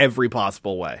in every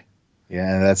possible way.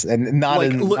 Yeah, that's and not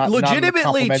like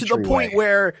legitimately not to the point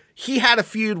where he had a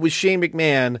feud with Shane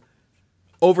McMahon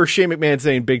over Shane McMahon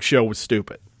saying Big Show was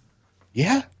stupid.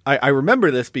 Yeah, I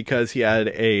remember this because he had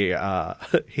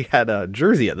a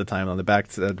jersey at the time on the back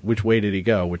that said, "Which way did he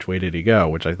go? Which way did he go?"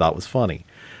 Which I thought was funny,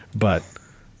 but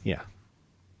yeah.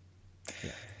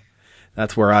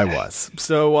 That's where I was.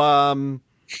 So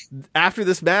after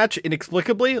this match,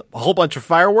 inexplicably, a whole bunch of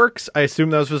fireworks. I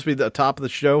assume that was supposed to be the top of the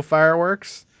show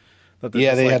fireworks. They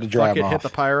had to drive off. Hit the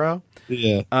pyro.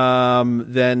 Yeah.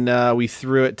 Then we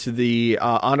threw it to the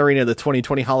honoring of the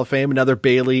 2020 Hall of Fame. Another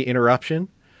Bailey interruption.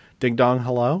 Ding dong,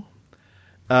 hello.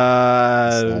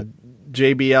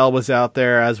 JBL was out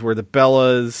there, as were the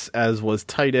Bellas, as was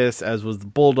Titus, as was the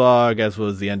Bulldog, as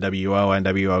was the NWO.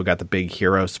 NWO got the big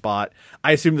hero spot.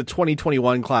 I assume the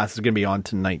 2021 class is going to be on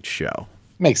tonight's show.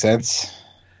 Makes sense.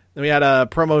 Then we had a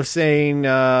promo saying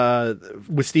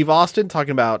with Steve Austin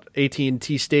talking about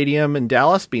AT&T Stadium in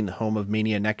Dallas being the home of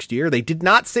Mania next year. They did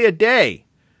not say a day.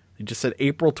 They just said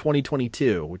April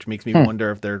 2022, which makes me wonder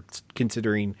if they're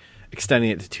considering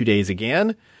extending it to 2 days again.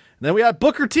 And then we had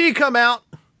Booker T come out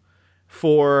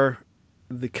for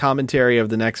the commentary of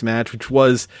the next match, which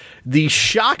was the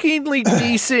shockingly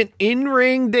decent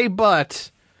in-ring debut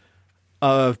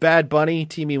of Bad Bunny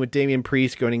teaming with Damian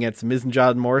Priest going against Miz and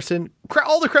John Morrison.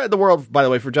 All the credit in the world, by the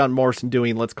way, for John Morrison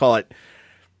doing, let's call it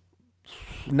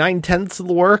 9/10 of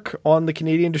the work on the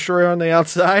Canadian Destroyer on the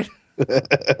outside.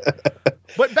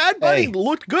 But Bad Bunny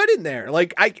looked good in there.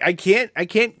 Like I can't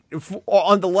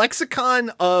on the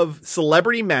lexicon of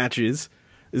celebrity matches.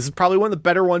 This is probably one of the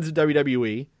better ones in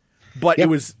WWE, but it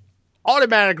was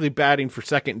automatically batting for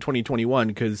second in 2021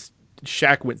 because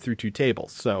Shaq went through 2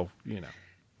 tables. So,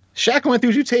 Shaq went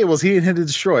through 2 tables. He didn't hit the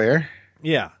Destroyer.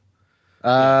 Yeah.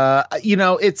 I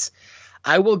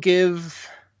will give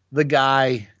the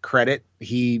guy credit.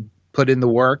 He put in the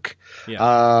work.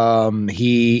 Yeah.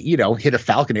 He, hit a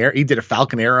Falcon Arrow. He did a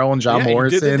Falcon Arrow on John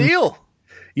Morrison. He did the deal.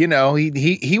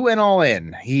 He went all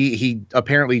in. He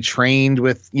apparently trained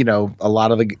with, a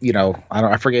lot of the,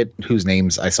 I forget whose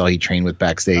names I saw he trained with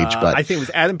backstage, but I think it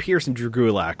was Adam Pearce and Drew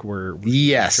Gulak were.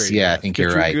 Yes. Yeah. I think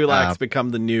you're right. Drew Gulak's become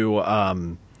the new,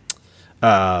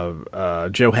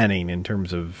 Joe Henning in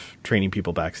terms of training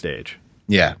people backstage.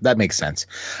 Yeah, that makes sense.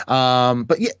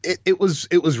 But yeah, it was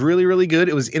really, really good.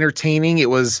 It was entertaining. It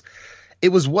was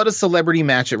what a celebrity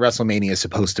match at WrestleMania is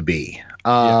supposed to be.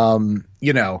 I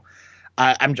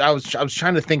was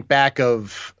trying to think back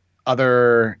of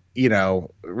other,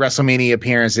 WrestleMania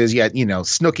appearances. Yeah,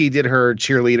 Snooki did her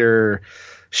cheerleader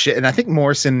shit, and I think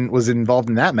Morrison was involved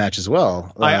in that match as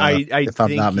well. If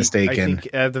I'm not mistaken. I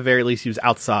think at the very least he was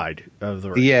outside of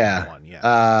the ring. Yeah. One. Yeah.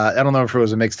 I don't know if it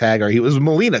was a mixed tag or he was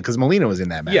Melina, because Melina was in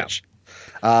that match.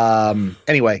 Yeah.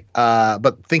 Anyway,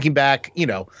 but thinking back,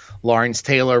 Lawrence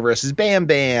Taylor versus Bam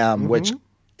Bam, which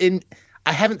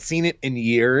I haven't seen it in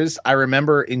years. I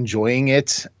remember enjoying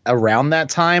it around that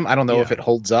time. I don't know if it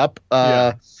holds up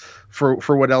for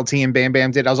what LT and Bam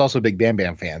Bam did. I was also a big Bam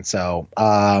Bam fan. So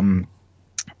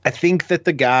I think that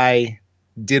the guy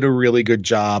did a really good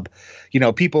job.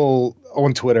 People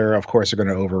on Twitter, of course, are going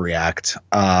to overreact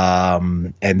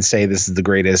and say this is the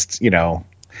greatest,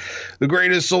 the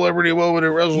greatest celebrity moment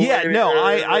at WrestleMania. Yeah, no,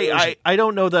 I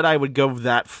don't know that I would go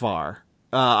that far.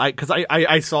 Because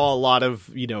I saw a lot of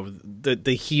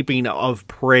the heaping of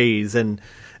praise and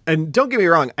don't get me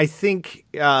wrong, I think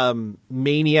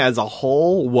Mania as a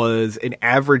whole was an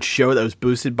average show that was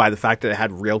boosted by the fact that it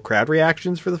had real crowd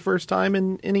reactions for the first time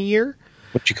in a year,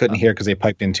 which you couldn't hear because they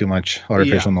piped in too much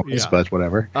artificial noise, but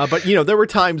whatever. But there were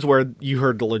times where you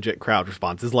heard the legit crowd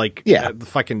responses, like the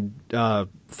fucking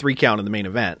 3 count in the main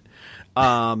event.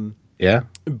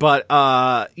 But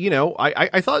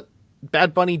I thought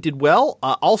Bad Bunny did well.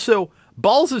 Also,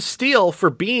 balls of steel for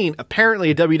being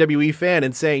apparently a WWE fan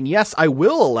and saying, yes, I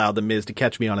will allow The Miz to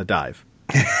catch me on a dive.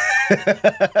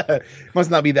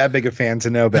 Must not be that big a fan to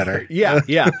know better. Yeah.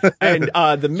 And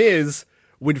The Miz,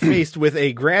 when faced with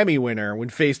a Grammy winner, when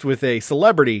faced with a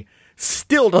celebrity,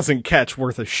 still doesn't catch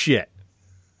worth a shit.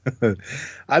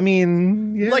 I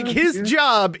mean, his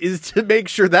job is to make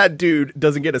sure that dude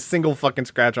doesn't get a single fucking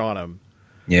scratch on him.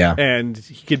 Yeah. And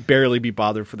he could barely be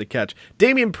bothered for the catch.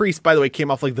 Damian Priest, by the way,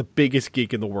 came off like the biggest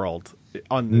geek in the world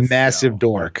on this massive show.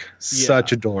 Dork.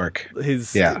 Such a dork.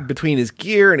 Between his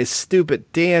gear and his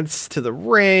stupid dance to the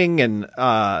ring and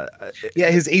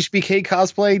his HBK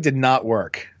cosplay did not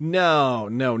work. No,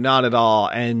 not at all.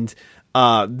 And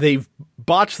they've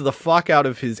botched the fuck out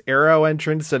of his Arrow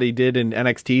entrance that he did in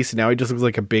NXT, so now he just looks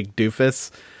like a big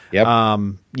doofus. Yep.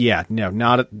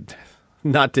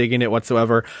 Not digging it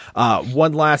whatsoever.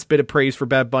 One last bit of praise for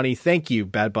Bad Bunny. Thank you,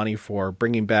 Bad Bunny, for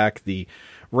bringing back the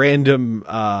random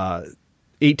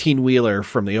 18-wheeler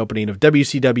from the opening of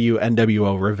WCW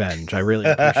NWO Revenge. I really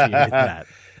appreciated that.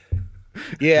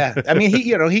 Yeah, I mean,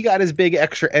 he got his big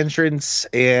extra entrance,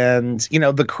 and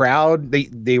the crowd,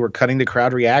 they were cutting the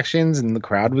crowd reactions, and the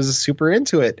crowd was super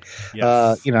into it.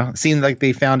 Yes. It seemed like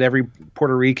they found every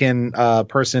Puerto Rican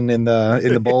person in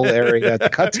the bowl area to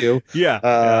cut to.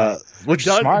 Yeah, which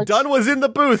is smart. Dunn was in the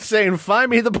booth saying, "Find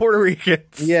me the Puerto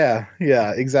Ricans." Yeah,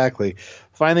 exactly.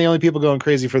 Find the only people going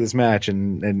crazy for this match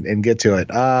and get to it.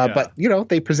 But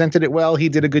they presented it well. He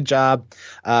did a good job.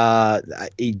 I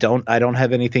don't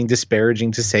have anything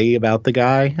disparaging to say about the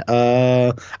guy.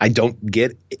 I don't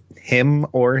get him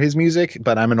or his music,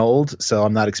 but I'm an old, so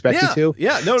I'm not expected to.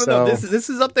 Yeah, no. This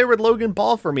is up there with Logan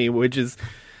Paul for me, which is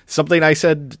something I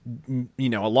said, a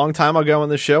long time ago on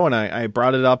the show, and I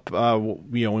brought it up, when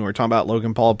we were talking about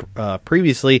Logan Paul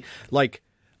previously. Like,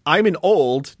 I'm an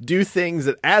old, do things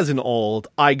that as an old,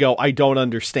 I don't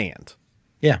understand.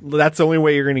 Yeah. That's the only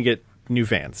way you're going to get new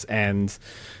fans. And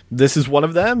this is one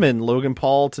of them. And Logan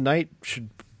Paul tonight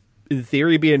should, in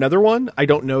theory, be another one. I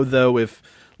don't know, though, if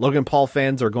Logan Paul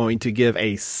fans are going to give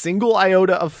a single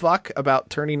iota of fuck about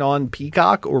turning on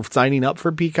Peacock or signing up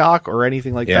for Peacock or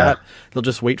anything like that. They'll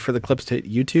just wait for the clips to hit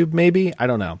YouTube, maybe. I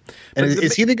don't know. And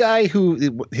is he the guy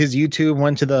who his YouTube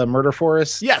went to the murder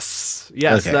forest? Yes,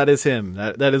 okay. That is him.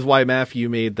 That is why Matthew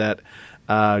made that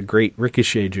great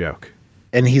Ricochet joke.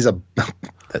 And he's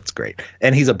that's great.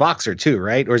 And he's a boxer too,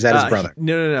 right? Or is that his brother?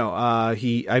 No.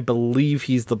 I believe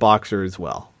he's the boxer as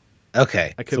well.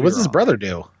 Okay. So what's his brother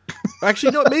do?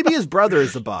 Actually, no, maybe his brother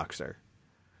is the boxer.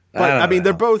 But I mean,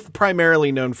 they're both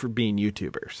primarily known for being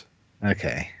YouTubers.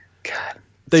 Okay. God.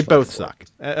 They both suck.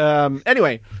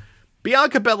 Anyway,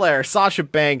 Bianca Belair, Sasha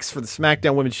Banks for the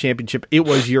SmackDown Women's Championship. It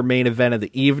was your main event of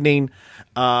the evening.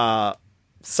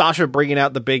 Sasha bringing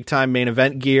out the big time main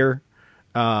event gear.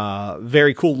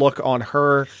 Very cool look on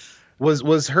her.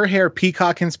 Was her hair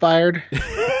peacock inspired?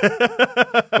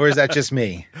 Or is that just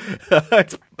me?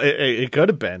 It could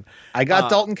have been. I got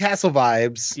Dalton Castle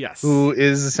vibes. Yes. Who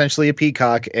is essentially a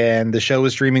peacock, and the show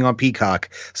is streaming on Peacock.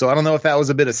 So I don't know if that was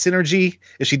a bit of synergy,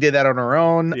 if she did that on her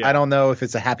own. Yeah. I don't know if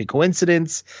it's a happy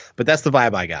coincidence, but that's the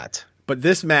vibe I got. But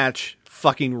this match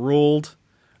fucking ruled.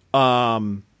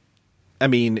 I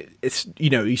mean, it's,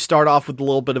 you start off with a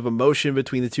little bit of emotion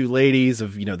between the two ladies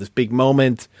of, this big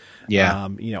moment. Yeah.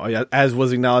 As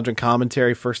was acknowledged in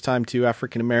commentary, first time two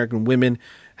African-American women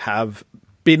have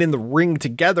been in the ring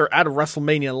together at a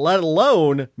WrestleMania, let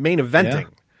alone main eventing.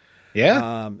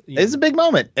 Yeah. It's a big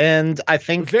moment. And I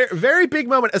think very, very big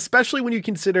moment, especially when you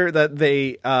consider that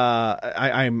they,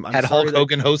 I'm had Hulk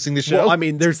Hogan hosting the show. Well, I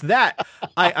mean, there's that.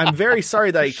 I'm very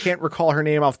sorry that I can't recall her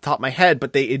name off the top of my head,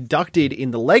 but they inducted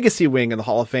in the Legacy Wing in the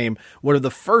Hall of Fame one of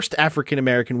the first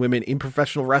African-American women in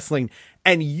professional wrestling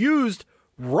and used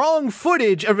wrong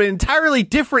footage of an entirely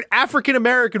different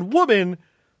African-American woman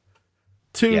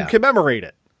to commemorate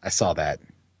it. I saw that.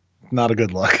 Not a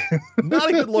good look. Not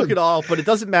a good look at all, but it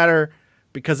doesn't matter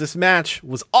because this match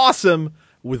was awesome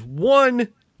with one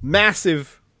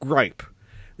massive gripe.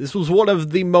 This was one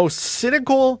of the most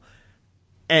cynical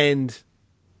and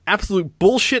absolute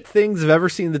bullshit things I've ever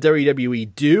seen the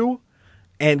WWE do.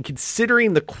 And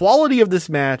considering the quality of this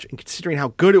match and considering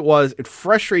how good it was, it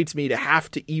frustrates me to have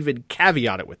to even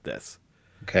caveat it with this.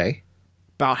 Okay.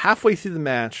 About halfway through the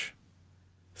match,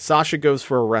 Sasha goes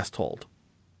for a rest hold.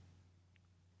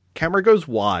 Camera goes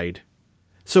wide.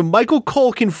 So Michael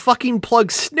Cole can fucking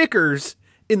plug Snickers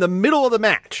in the middle of the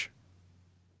match.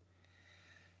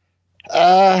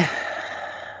 I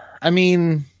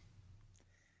mean,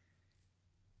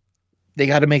 they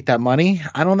got to make that money.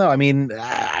 I don't know. I mean, do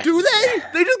they?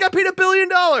 They just got paid $1 billion.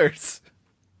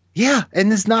 Yeah,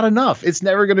 and it's not enough. It's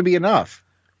never going to be enough.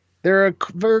 They're a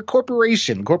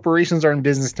corporation. Corporations are in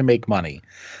business to make money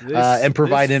and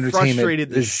provide entertainment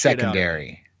is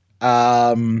secondary.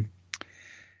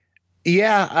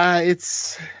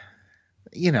 It's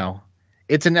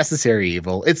it's a necessary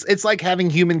evil. It's like having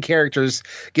human characters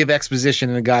give exposition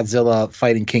in a Godzilla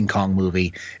fighting King Kong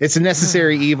movie. It's a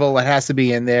necessary evil. It has to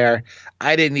be in there.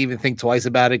 I didn't even think twice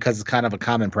about it because it's kind of a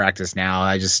common practice now.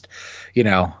 I just,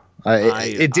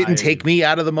 it didn't take me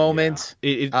out of the moment.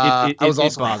 Yeah. I was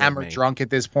also hammered drunk at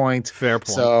this point. Fair point.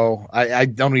 So I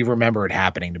don't even remember it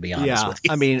happening, to be honest with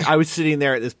you. I mean, I was sitting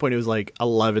there at this point. It was like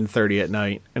 11:30 at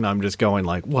night, and I'm just going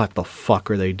like, what the fuck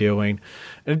are they doing?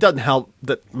 And it doesn't help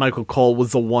that Michael Cole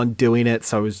was the one doing it,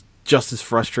 so I was just as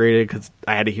frustrated because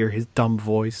I had to hear his dumb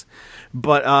voice.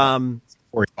 But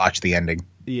or watch the ending.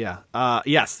 Yeah.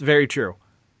 Yes, very true.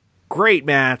 Great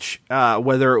match.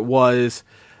 Whether it was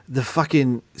the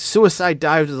fucking suicide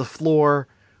dive to the floor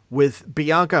with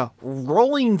Bianca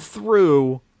rolling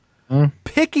through,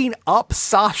 picking up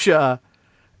Sasha,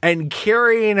 and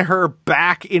carrying her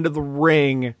back into the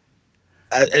ring.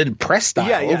 And press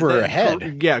style over her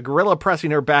head. Yeah, gorilla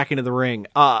pressing her back into the ring.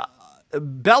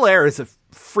 Belair is a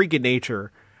freak of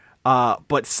nature,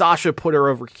 but Sasha put her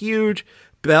over huge.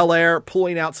 Belair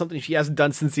pulling out something she hasn't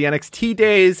done since the NXT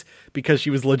days because she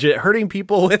was legit hurting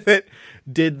people with it.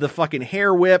 Did the fucking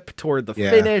hair whip toward the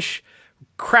finish.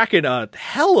 Cracking a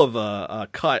hell of a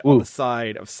cut on the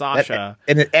side of Sasha.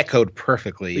 And it echoed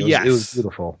perfectly. It was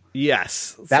beautiful.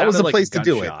 Yes. That was the place to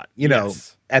do it. You know,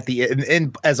 at the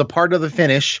end, as a part of the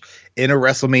finish in a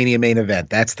WrestleMania main event.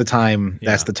 That's the time. Yeah.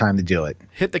 That's the time to do it.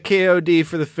 Hit the KOD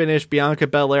for the finish. Bianca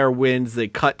Belair wins. They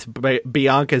cut to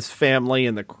Bianca's family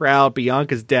in the crowd.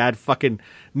 Bianca's dad fucking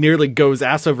nearly goes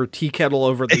ass over tea kettle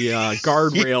over the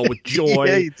guardrail with joy.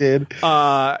 Yeah, he did.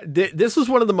 This was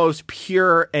one of the most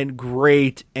pure and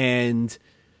great and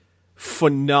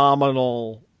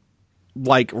phenomenal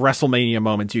WrestleMania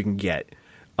moments you can get.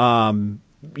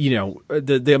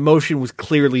 The emotion was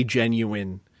clearly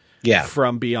genuine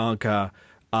from Bianca.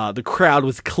 The crowd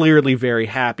was clearly very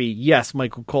happy. Yes,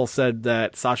 Michael Cole said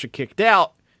that Sasha kicked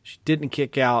out. She didn't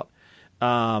kick out.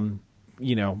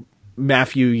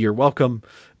 Matthew, you're welcome.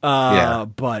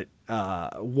 But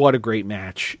what a great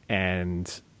match,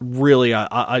 and really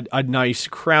a nice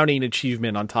crowning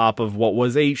achievement on top of what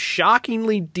was a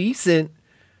shockingly decent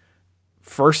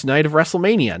first night of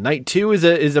WrestleMania. Night 2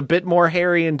 is a bit more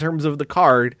hairy in terms of the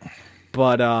card,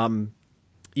 but I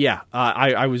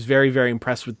was very, very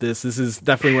impressed with this. This is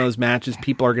definitely one of those matches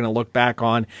people are going to look back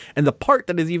on. And the part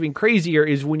that is even crazier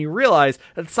is when you realize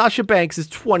that Sasha Banks is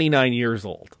 29 years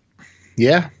old.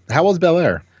 Yeah. How old's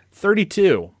Belair?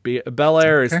 32.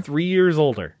 Belair is 3 years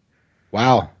older.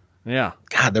 Wow. Yeah.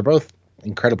 God, they're both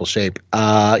incredible shape.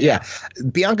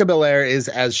 Bianca Belair is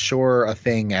as sure a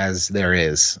thing as there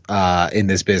is in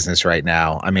this business right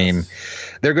now. I mean,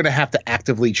 they're going to have to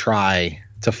actively try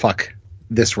to fuck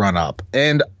this run up,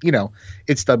 and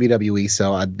it's WWE,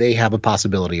 so they have a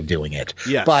possibility of doing it.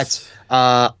 Yes. But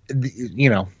the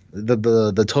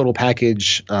total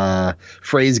package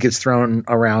phrase gets thrown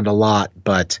around a lot,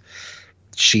 but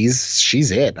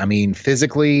she's it. I mean,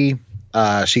 physically,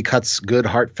 she cuts good,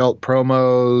 heartfelt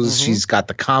promos. Mm-hmm. She's got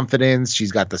the confidence.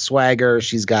 She's got the swagger.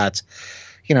 She's got,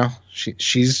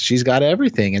 she's got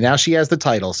everything. And now she has the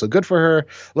title. So good for her.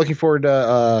 Looking forward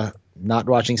to not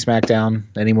watching SmackDown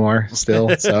anymore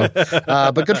still. So,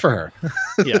 but good for her.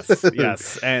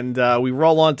 Yes. And we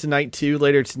roll on to night 2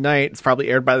 later tonight. It's probably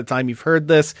aired by the time you've heard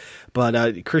this.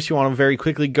 But Chris, you want to very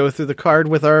quickly go through the card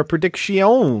with our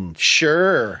predictions?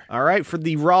 Sure. All right. For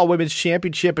the Raw Women's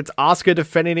Championship, it's Asuka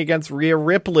defending against Rhea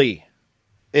Ripley.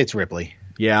 It's Ripley.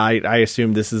 Yeah, I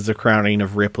assume this is a crowning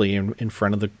of Ripley in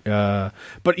front of the...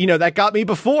 but, that got me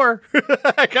before.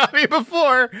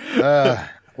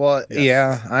 Well, yes.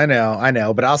 Yeah, I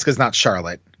know. But Asuka's not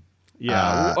Charlotte.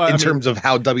 Yeah. In terms of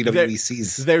how WWE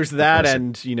sees. There's that,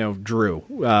 and, Drew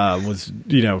was,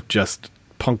 just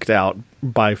punked out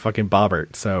by fucking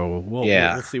Bobbert. So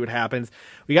we'll see what happens.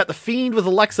 We got The Fiend with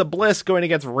Alexa Bliss going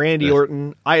against Randy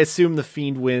Orton. I assume The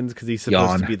Fiend wins because he's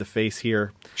supposed to be the face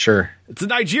here. Sure. It's a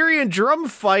Nigerian drum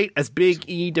fight as Big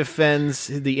E defends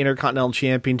the Intercontinental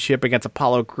Championship against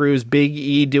Apollo Crews. Big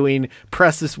E doing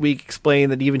press this week explaining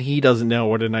that even he doesn't know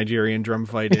what a Nigerian drum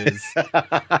fight is.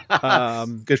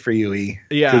 Good for you, E.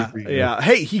 Yeah, yeah.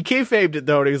 Hey, he kayfabed it,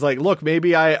 though, and he was like, look,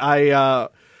 maybe I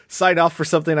signed off for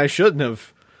something I shouldn't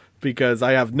have because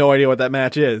I have no idea what that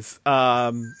match is.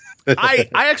 I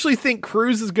actually think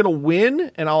Crews is going to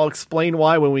win, and I'll explain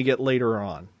why when we get later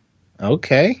on.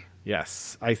 Okay.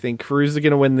 Yes, I think Crews is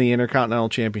going to win the Intercontinental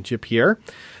Championship here.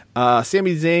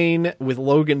 Sami Zayn with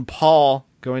Logan Paul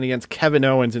going against Kevin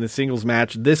Owens in a singles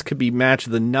match. This could be match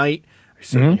of the night. I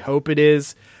certainly hope it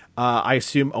is. I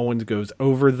assume Owens goes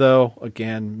over, though.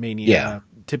 Again, Mania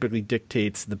typically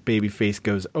dictates the babyface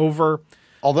goes over.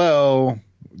 Although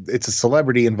it's a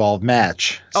celebrity-involved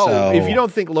match. So. If you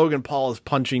don't think Logan Paul is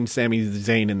punching Sami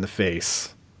Zayn in the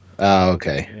face. Oh,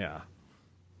 okay. Yeah.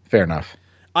 Fair enough.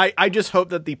 I just hope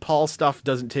that the Paul stuff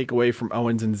doesn't take away from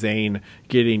Owens and Zayn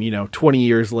getting, 20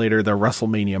 years later, their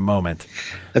WrestleMania moment.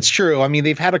 That's true. I mean,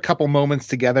 they've had a couple moments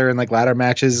together in ladder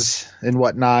matches and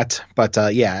whatnot. But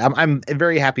I'm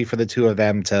very happy for the two of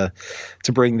them to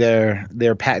bring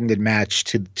their patented match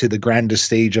to the grandest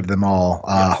stage of them all.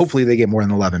 Yes. Hopefully they get more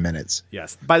than 11 minutes.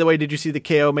 Yes. By the way, did you see the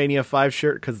KO Mania 5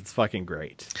 shirt? Because it's fucking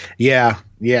great. Yeah.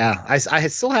 I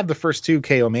still have the first 2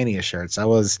 KO Mania shirts. I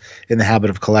was in the habit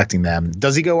of collecting them.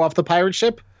 Does he go off the pirate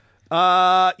ship?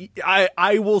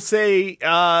 I will say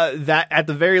that at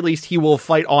the very least he will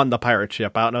fight on the pirate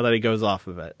ship. I don't know that he goes off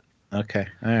of it. Okay.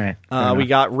 All right. We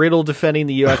got Riddle defending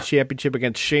the U.S. Championship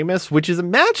against Sheamus, which is a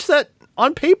match that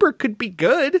on paper could be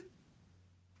good.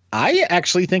 I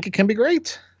actually think it can be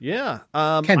great. Yeah.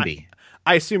 Can be.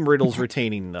 I assume Riddle's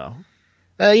retaining, though.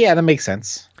 Yeah, that makes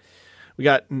sense. We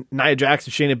got Nia Jax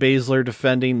and Shayna Baszler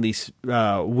defending these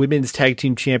women's tag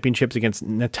team championships against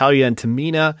Natalya and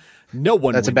Tamina. No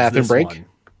one That's wins a bathroom this break. one.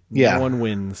 Yeah. No one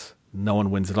wins. No one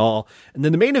wins at all. And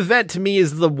then the main event to me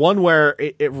is the one where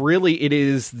it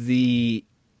is the,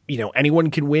 anyone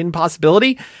can win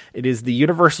possibility. It is the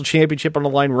Universal Championship on the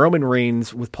line. Roman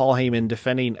Reigns with Paul Heyman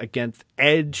defending against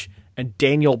Edge and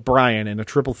Daniel Bryan in a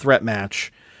triple threat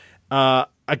match.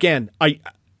 Again,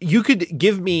 you could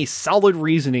give me solid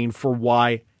reasoning for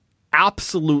why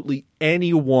absolutely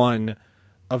any one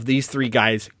of these three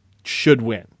guys should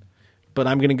win. But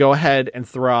I'm going to go ahead and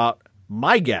throw out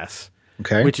my guess,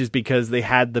 which is because they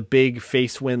had the big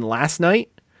face win last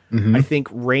night. Mm-hmm. I think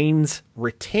Reigns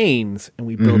retains, and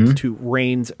we build to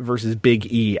Reigns versus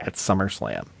Big E at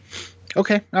SummerSlam.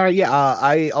 Okay. All right. Yeah.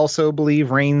 I also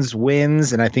believe Reigns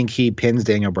wins, and I think he pins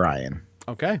Daniel Bryan.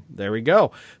 Okay, there we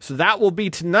go. So that will be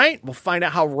tonight. We'll find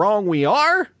out how wrong we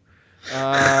are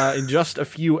in just a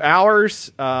few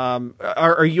hours.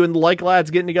 Are you and the Like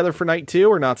Lads getting together for night 2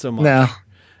 or not so much? No.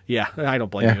 Yeah, I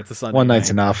don't blame you. It's a Sunday One night's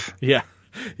night. enough. Yeah.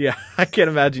 I can't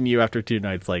imagine you after 2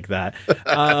 nights like that.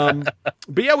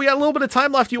 But yeah, we got a little bit of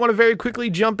time left. Do you want to very quickly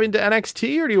jump into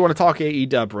NXT, or do you want to talk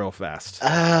AEW real fast?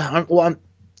 I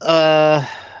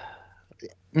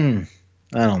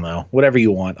don't know. Whatever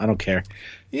you want. I don't care.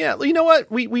 Yeah, you know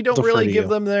what? We don't really give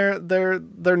them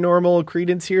their normal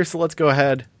credence here, so let's go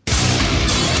ahead.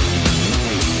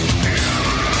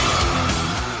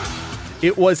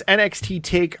 It was NXT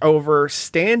TakeOver,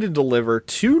 Stand and Deliver,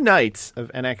 2 nights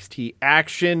of NXT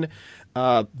action.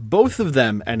 Both of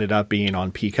them ended up being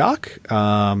on Peacock.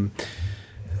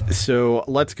 So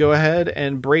let's go ahead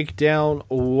and break down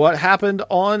what happened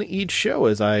on each show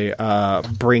as I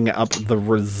bring up the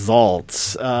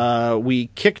results. We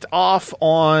kicked off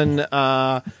on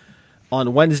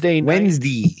Wednesday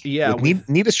night. Yeah, with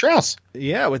Nita Strauss.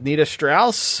 Yeah, with Nita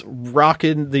Strauss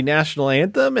rocking the national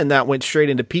anthem, and that went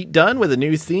straight into Pete Dunne with a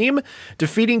new theme,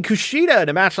 defeating Kushida in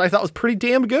a match that I thought was pretty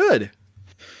damn good.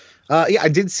 Yeah, I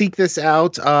did seek this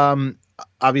out.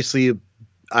 Obviously,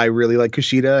 I really like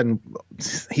Kushida, and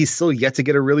he's still yet to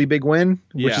get a really big win,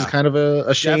 which is kind of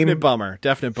a shame.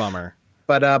 Definite bummer.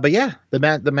 But yeah, the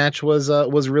match was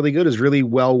really good. It was really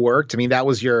well worked. I mean, that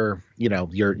was your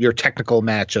technical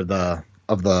match of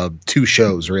the 2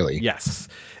 shows, really. Yes.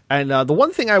 And the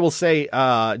one thing I will say,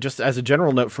 just as a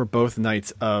general note for both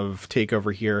nights of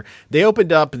TakeOver here, they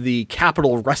opened up the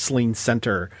Capitol Wrestling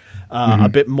Center a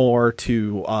bit more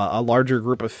to a larger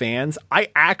group of fans. I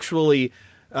actually,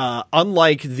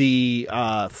 unlike the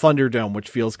Thunderdome, which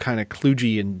feels kind of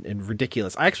kludgy and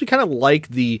ridiculous, I actually kind of like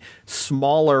the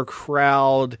smaller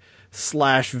crowd /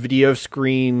 video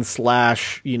screen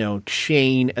 /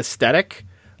 chain aesthetic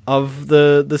of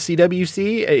the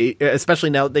CWC,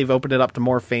 especially now that they've opened it up to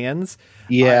more fans.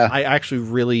 Yeah. I actually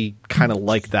really kind of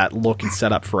like that look and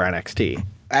setup for NXT.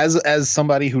 As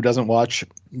somebody who doesn't watch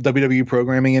WWE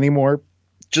programming anymore,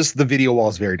 just the video wall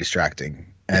is very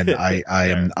distracting. And I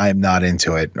am not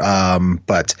into it.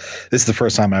 But this is the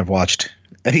first time I've watched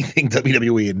anything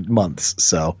WWE in months.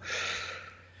 So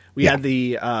we had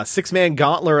the 6-man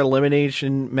gauntlet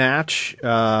elimination match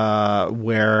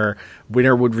where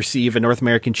winner would receive a North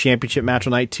American Championship match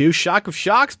on night 2. Shock of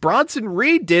shocks, Bronson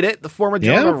Reed did it. The former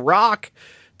Jonah Rock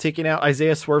taking out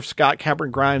Isaiah Swerve Scott,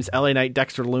 Cameron Grimes, LA Knight,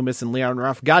 Dexter Lumis, and Leon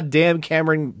Ruff. Goddamn,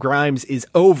 Cameron Grimes is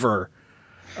over.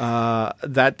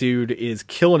 That dude is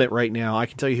killing it right now. I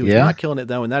can tell you who's not killing it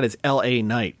though, and that is LA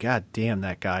Knight. God damn,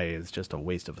 that guy is just a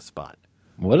waste of a spot.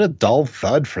 What a dull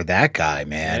thud for that guy,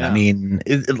 man. Yeah. I mean,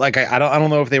 I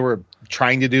don't know if they were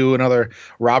trying to do another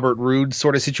Robert Roode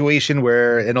sort of situation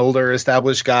where an older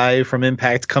established guy from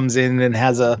Impact comes in and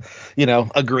has a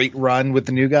great run with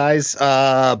the new guys.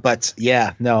 But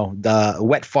yeah, no, the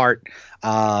wet fart.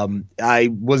 I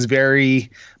was very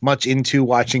much into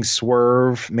watching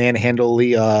Swerve manhandle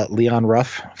Leon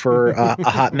Ruff for a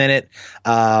hot minute.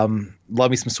 Love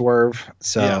me some Swerve.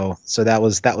 So that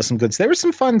was some good. There were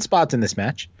some fun spots in this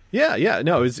match. Yeah.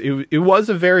 No, it was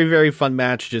a very, very fun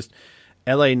match. Just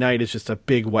LA Knight is just a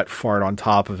big wet fart on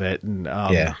top of it. And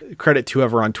credit to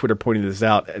whoever on Twitter pointing this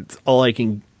out. It's all I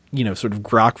can, sort of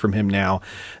grok from him now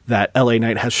that LA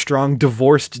Knight has strong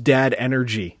divorced dad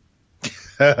energy.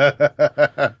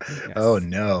 Yes. Oh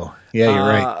no. Yeah, you're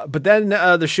right. But then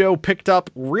the show picked up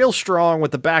real strong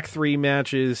with the back 3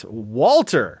 matches.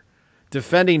 Walter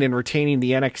defending and retaining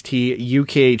the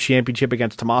NXT UK Championship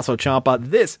against Tommaso Ciampa.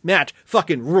 This match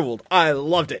fucking ruled. I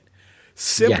loved it.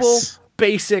 Simple, Yes.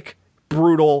 basic,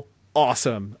 brutal,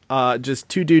 awesome. Just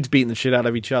two dudes beating the shit out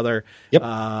of each other. Yep.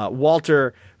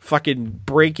 Walter fucking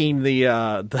breaking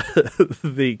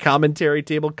the commentary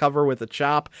table cover with a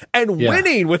chop and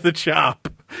winning with a chop.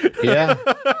 Yeah.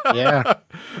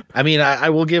 I mean, I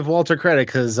will give Walter credit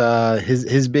because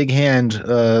his big hand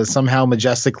somehow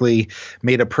majestically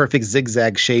made a perfect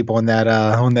zigzag shape on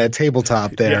that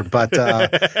tabletop there. Yeah.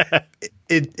 But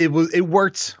it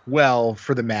worked well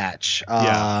for the match.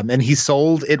 And he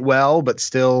sold it well, but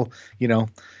still,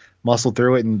 muscled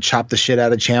through it and chopped the shit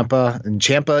out of Ciampa. And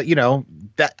Ciampa,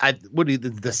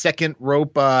 the second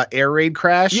rope air raid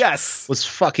crash, was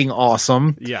fucking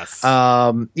awesome. Yes.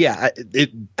 I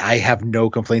have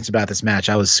no complaints about this match.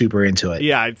 I was super into it.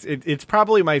 Yeah, it's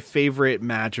probably my favorite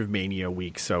match of Mania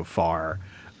week so far.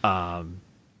 I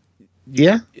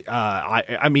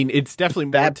mean, it's definitely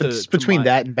more between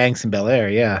that and Banks and Belair.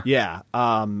 Yeah.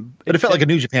 But it felt like a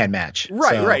New Japan match.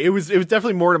 Right. It was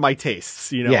definitely more to my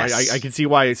tastes. Yes. I can see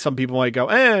why some people might go,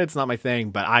 it's not my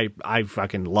thing, but I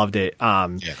fucking loved it.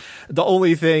 The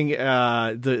only thing,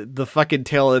 the fucking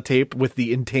tail of the tape with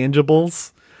the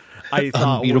intangibles, I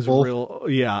thought was real.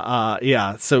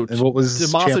 Yeah. So what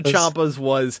was Tommaso Ciampa's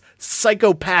was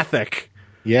psychopathic.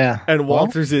 Yeah. And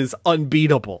Walter's is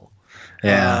unbeatable.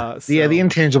 Yeah. The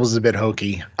intangibles is a bit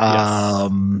hokey.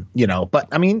 Yes. But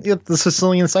I mean, the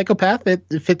Sicilian psychopath, it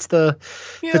fits the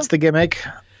gimmick.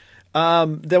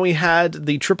 Then we had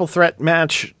the triple threat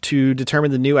match to determine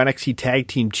the new NXT Tag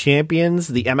Team Champions,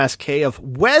 the MSK of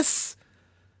Wes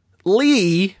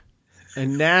Lee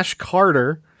and Nash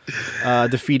Carter,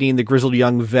 defeating the grizzled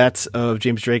young vets of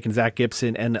James Drake and Zach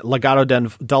Gibson and Legado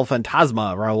del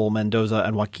Fantasma, Raul Mendoza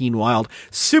and Joaquin Wilde.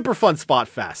 Super fun spot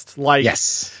fest.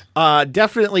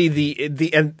 Definitely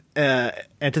the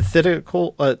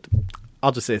antithetical.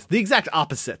 I'll just say it's the exact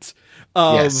opposite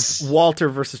of Walter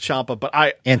versus Ciampa, but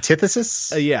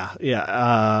antithesis.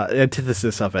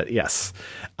 Antithesis of it. Yes.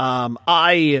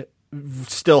 I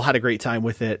still had a great time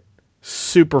with it.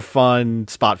 Super fun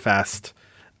spot fest.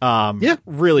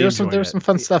 Really there was some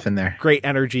fun stuff in there. Great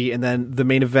energy. And then the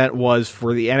main event was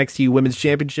for the NXT Women's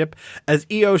Championship as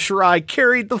Io Shirai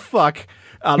carried the fuck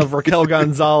out of Raquel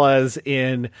Gonzalez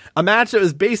in a match that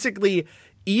was basically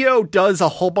Io does a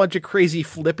whole bunch of crazy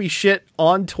flippy shit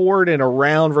on toward and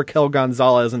around Raquel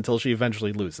Gonzalez until she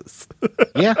eventually loses.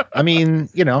 Yeah. I mean,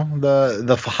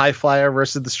 the high flyer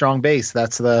versus the strong base.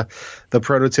 That's the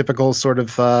prototypical sort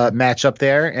of match up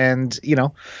there. And,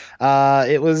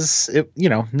 it was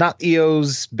not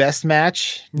Io's best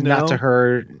match, not to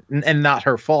her and not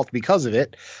her fault because of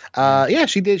it.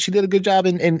 She did a good job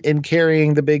in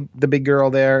carrying the big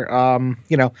girl there.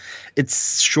 It's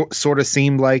sort of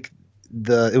seemed like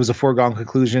it was a foregone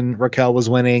conclusion Raquel was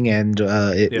winning, and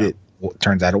it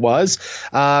turns out it was.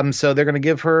 So they're going to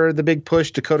give her the big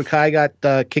push. Dakota Kai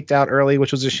got kicked out early,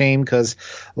 which was a shame because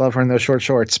I love her in those short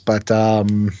shorts. But how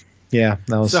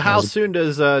soon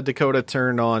does Dakota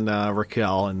turn on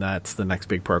Raquel, and that's the next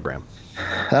big program?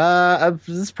 This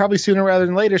is probably sooner rather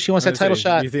than later. She wants that title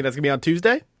shot. You think that's going to be on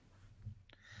Tuesday?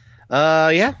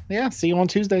 Yeah. See you on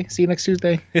Tuesday. See you next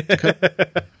Tuesday.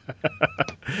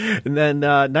 And then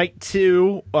night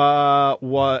 2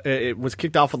 it was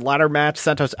kicked off with a ladder match: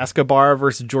 Santos Escobar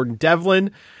versus Jordan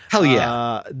Devlin. Hell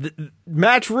yeah! The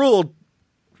match ruled.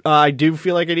 I do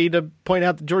feel like I need to point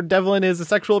out that Jordan Devlin is a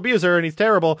sexual abuser and he's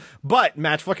terrible, but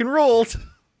match fucking ruled.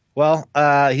 Well,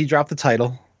 he dropped the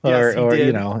title. Yes, or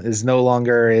is no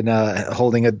longer in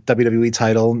holding a WWE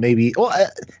title, maybe. Well,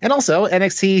 and also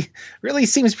NXT really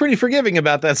seems pretty forgiving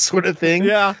about that sort of thing.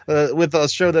 Yeah. With a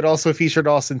show that also featured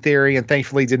Austin Theory and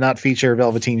thankfully did not feature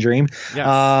Velveteen Dream.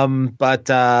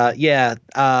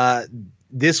 Yes.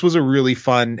 This was a really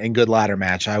fun and good ladder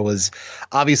match. I was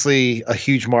obviously a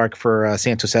huge mark for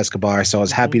Santos Escobar, so I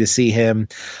was happy to see him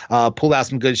pull out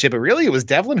some good shit. But really, it was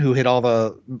Devlin who hit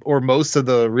most of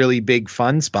the really big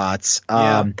fun spots.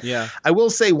 I will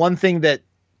say one thing that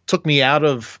took me out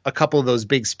of a couple of those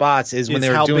big spots is when they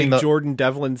were doing how big Jordan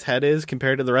Devlin's head is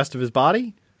compared to the rest of his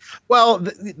body. Well,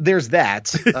 there's that.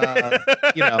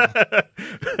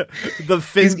 The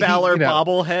Finn Balor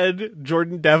bobblehead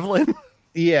Jordan Devlin.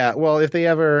 Yeah, well, if they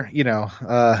ever,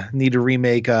 need to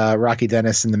remake Rocky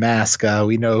Dennis in The Mask,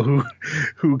 we know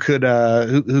who could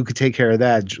take care of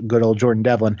that. Good old Jordan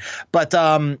Devlin. But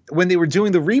when they were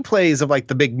doing the replays of like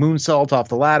the big moonsault off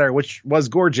the ladder, which was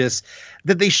gorgeous,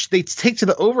 that they take to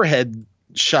the overhead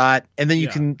shot, and then you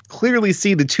can clearly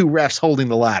see the two refs holding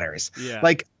the ladders. Yeah.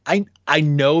 Like I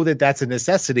know that that's a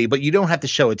necessity, but you don't have to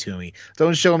show it to me.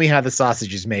 Don't show me how the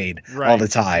sausage is made all the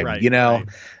time. Right, Right.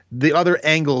 The other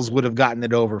angles would have gotten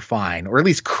it over fine, or at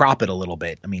least crop it a little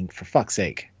bit. I mean, for fuck's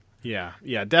sake. Yeah,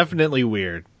 definitely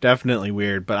weird.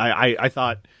 But I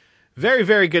thought very,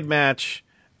 very good match.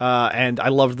 And I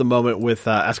loved the moment with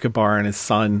Escobar and his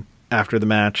son after the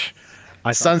match.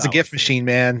 Son's a gift machine,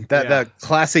 man. That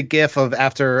classic gif of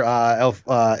after El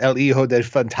Hijo del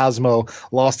Fantasma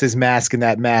lost his mask in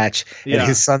that match, and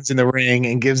his son's in the ring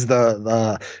and gives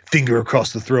the finger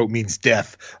across the throat means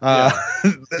death.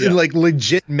 Like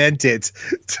legit meant it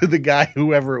to the guy,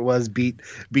 whoever it was, beat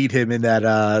him in that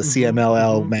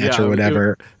CMLL match or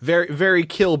whatever. Very, very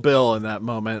Kill Bill in that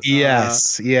moment.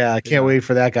 Yes, I can't wait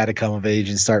for that guy to come of age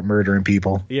and start murdering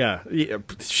people. Yeah.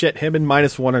 Shit, him and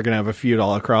 -1 are gonna have a feud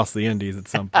all across the Indies at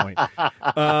some point.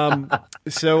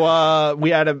 So we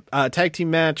had a tag team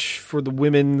match for the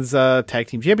women's tag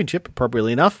team championship,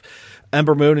 appropriately enough.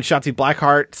 Ember Moon and Shotzi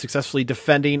Blackheart successfully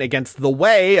defending against the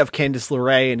way of Candice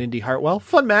LeRae and Indy Hartwell.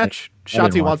 Fun match.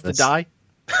 Shotzi wants to die.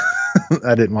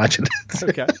 I didn't watch it.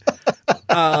 Okay.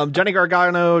 Johnny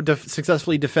Gargano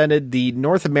successfully defended the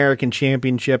North American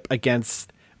Championship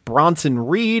against Bronson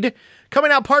Reed.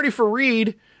 Coming out party for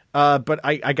Reed. But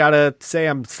I gotta say,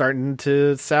 I'm starting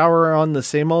to sour on the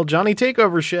same old Johnny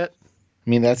Takeover shit. I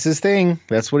mean, that's his thing.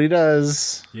 That's what he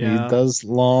does. Yeah. He does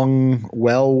long,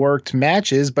 well-worked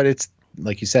matches, but it's,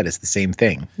 like you said, it's the same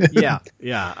thing. Yeah.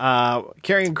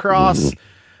 Karrion Kross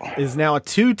is now a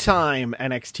 2-time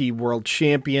NXT World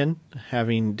Champion,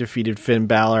 having defeated Finn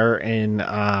Balor in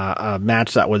a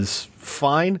match that was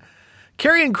fine.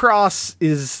 Karrion Kross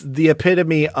is the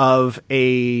epitome of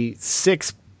a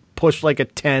 6 pushed like a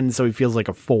 10, so he feels like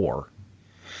a 4.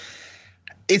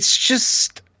 It's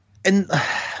just, and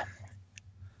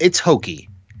it's hokey.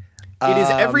 It is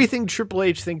everything Triple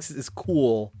H thinks is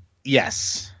cool.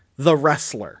 Yes. The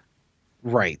wrestler.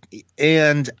 Right.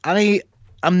 And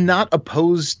I'm not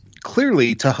opposed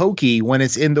clearly to hokey when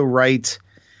it's in the right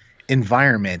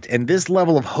environment. And this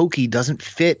level of hokey doesn't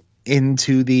fit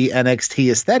into the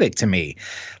NXT aesthetic to me.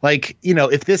 Like,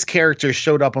 if this character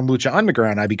showed up on Lucha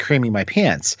Underground, I'd be creaming my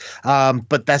pants.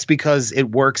 But that's because it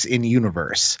works in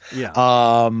universe. Yeah.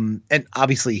 And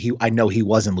obviously I know he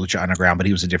was in Lucha Underground, but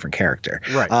he was a different character.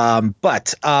 Right.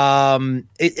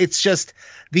 It's just,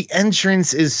 the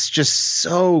entrance is just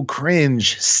so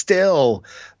cringe still.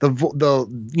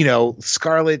 The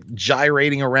Scarlett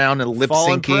gyrating around and lip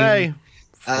syncing.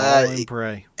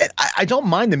 Prey. I don't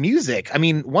mind the music. I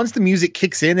mean, once the music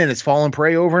kicks in and it's Fall and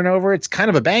Pray over and over, it's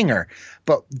kind of a banger.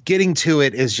 But getting to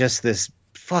it is just this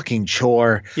fucking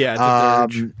chore. Yeah, it's a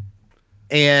dirge.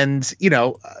 And,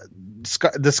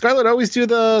 does Scarlett always do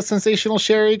the Sensational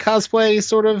Sherry cosplay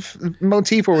sort of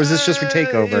motif, or was this just for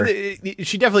TakeOver?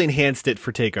 She definitely enhanced it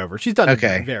for TakeOver. She's done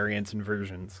variants and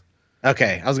versions.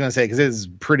 Okay, I was going to say, because it is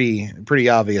pretty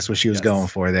obvious what she was going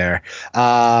for there.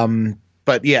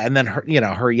 But yeah, and then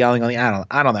her yelling on the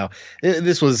I don't know.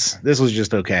 This was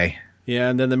just okay. Yeah,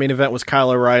 and then the main event was Kyle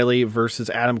O'Reilly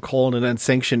versus Adam Cole in an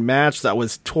unsanctioned match. That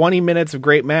was 20 minutes of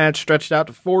great match, stretched out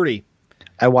to 40.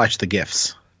 I watched the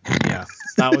GIFs. Yeah,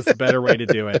 that was the better way to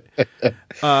do it.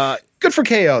 Good for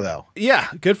KO though. Yeah,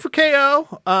 good for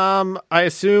KO. I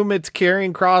assume it's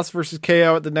Karrion Kross versus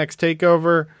KO at the next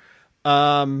TakeOver.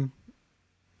 A lot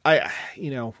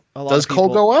Does of people,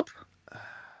 Cole go up?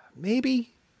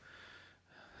 Maybe.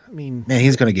 I mean, man,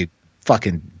 he's gonna get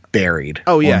fucking buried.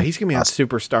 Oh yeah, he's gonna be on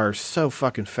Superstars so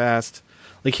fucking fast.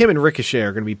 Like him and Ricochet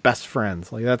are gonna be best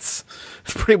friends. Like that's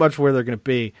pretty much where they're gonna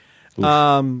be.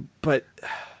 But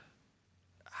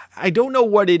I don't know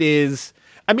what it is.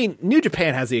 I mean, New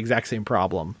Japan has the exact same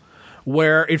problem,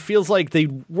 where it feels like they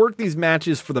work these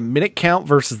matches for the minute count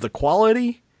versus the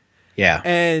quality. Yeah,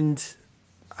 and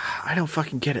I don't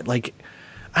fucking get it. Like,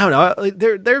 I don't know. Like,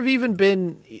 there've even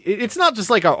been. It's not just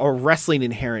like a wrestling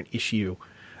inherent issue,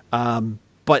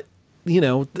 but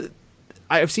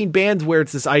I've seen bands where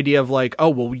it's this idea of like, oh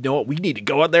well, you know what, we need to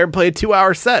go out there and play a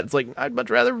 2-hour set. It's like I'd much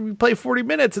rather we play 40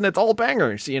 minutes and it's all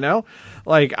bangers.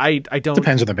 Like I don't.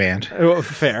 Depends on the band.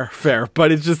 Fair,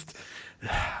 but it's just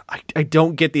I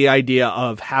don't get the idea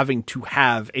of having to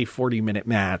have a 40-minute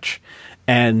match.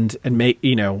 And make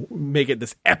it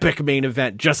this epic main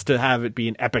event just to have it be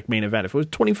an epic main event. If it was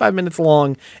 25 minutes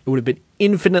long, it would have been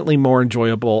infinitely more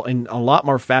enjoyable and a lot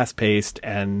more fast paced.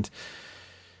 And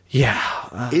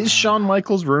yeah, is Shawn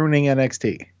Michaels ruining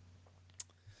NXT?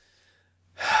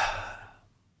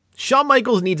 Shawn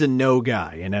Michaels needs a no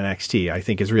guy in NXT, I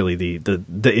think, is really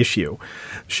the issue.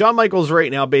 Shawn Michaels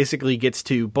right now basically gets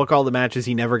to book all the matches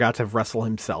he never got to wrestle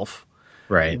himself,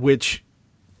 right? Which,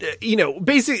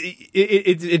 basically,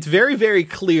 it's very, very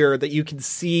clear that you can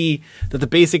see that the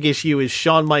basic issue is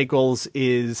Shawn Michaels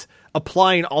is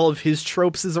applying all of his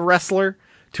tropes as a wrestler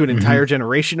to an entire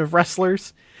generation of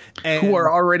wrestlers. who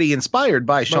are already inspired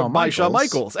by Shawn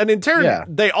Michaels. And in turn,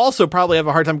 they also probably have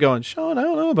a hard time going, Shawn, I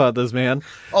don't know about this, man.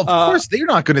 Of course, they're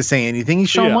not going to say anything. He's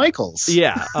Shawn Michaels.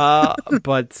 Yeah,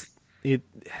 but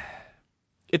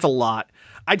it's a lot.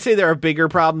 I'd say there are bigger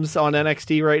problems on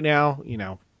NXT right now.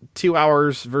 2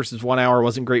 hours versus 1 hour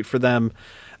wasn't great for them.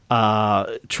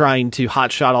 Trying to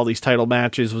hotshot all these title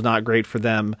matches was not great for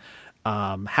them.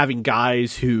 Having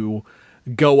guys who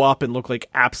go up and look like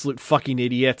absolute fucking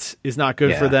idiots is not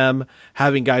good for them.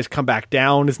 Having guys come back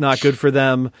down is not good for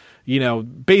them.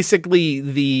 Basically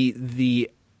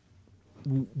the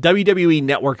WWE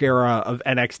Network era of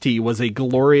NXT was a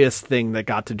glorious thing that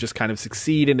got to just kind of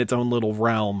succeed in its own little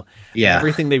realm. Yeah.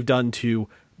 Everything they've done to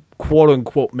quote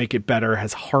unquote make it better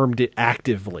has harmed it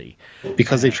actively.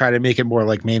 Because they try to make it more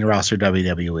like main roster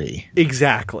WWE.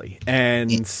 Exactly. And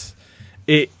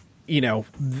the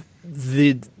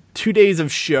 2 days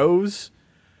of shows,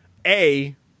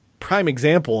 prime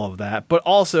example of that, but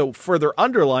also further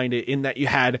underlined it in that you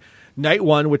had night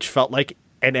one, which felt like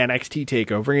an NXT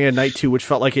TakeOver, and night two, which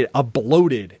felt like a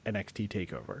bloated NXT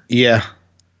TakeOver. Yeah.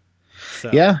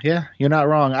 So. Yeah, you're not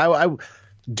wrong.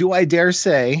 I dare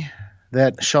say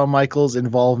that Shawn Michaels'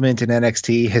 involvement in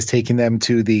NXT has taken them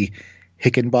to the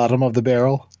Hickenbottom of the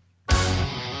barrel?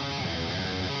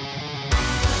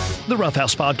 The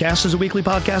Roughhouse Podcast is a weekly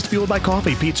podcast fueled by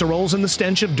coffee, pizza rolls, and the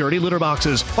stench of dirty litter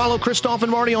boxes. Follow Christoph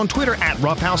and Marty on Twitter at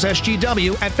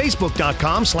RoughhouseSGW, at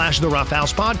Facebook.com/The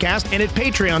Roughhouse Podcast, and at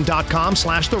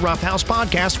Patreon.com/The Roughhouse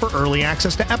Podcast for early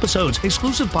access to episodes,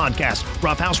 exclusive podcasts,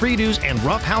 Roughhouse redos, and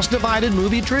Roughhouse Divided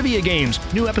movie trivia games.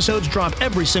 New episodes drop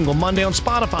every single Monday on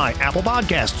Spotify, Apple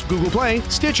Podcasts, Google Play,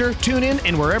 Stitcher, TuneIn,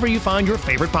 and wherever you find your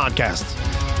favorite podcasts.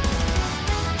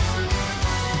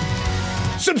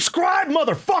 Subscribe,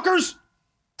 motherfuckers!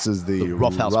 This is the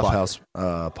Roughhouse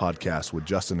podcast with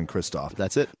Justin and Christoph.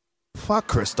 That's it. Fuck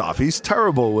Christoph. He's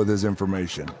terrible with his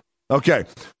information. Okay.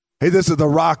 Hey, this is The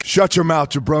Rock. Shut your mouth,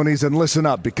 jabronis, and listen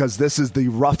up, because this is the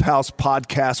Roughhouse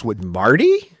podcast with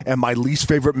Marty and my least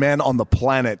favorite man on the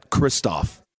planet,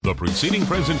 Christoph. The preceding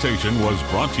presentation was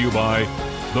brought to you by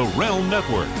the Realm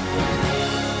Network.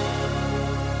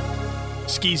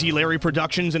 Skeezy Larry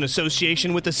Productions, in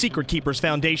association with the Secret Keepers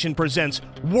Foundation, presents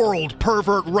World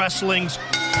Pervert Wrestling's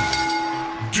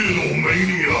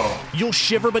Diddlemania. You'll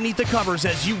shiver beneath the covers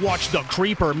as you watch the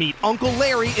Creeper meet Uncle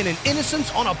Larry in an Innocence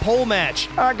on a Pole match.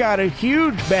 I got a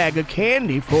huge bag of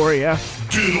candy for you.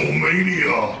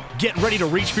 Diddlemania. Get ready to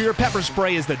reach for your pepper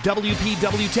spray as the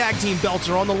WPW Tag Team belts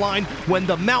are on the line when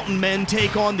the Mountain Men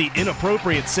take on the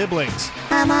Inappropriate Siblings.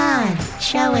 Come on,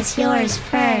 show us yours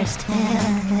first.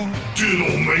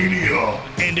 Diddlemania.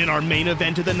 And in our main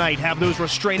event of the night, have those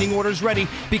restraining orders ready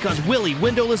because Willie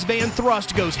Windowless Van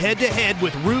Thrust goes head-to-head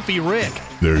with Roofie Rick.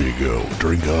 There you go.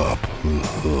 Drink up.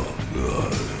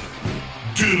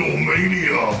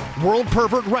 Diddlemania. World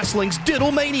Pervert Wrestling's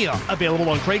Diddlemania. Available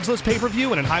on Craigslist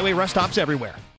pay-per-view and in highway rest stops everywhere.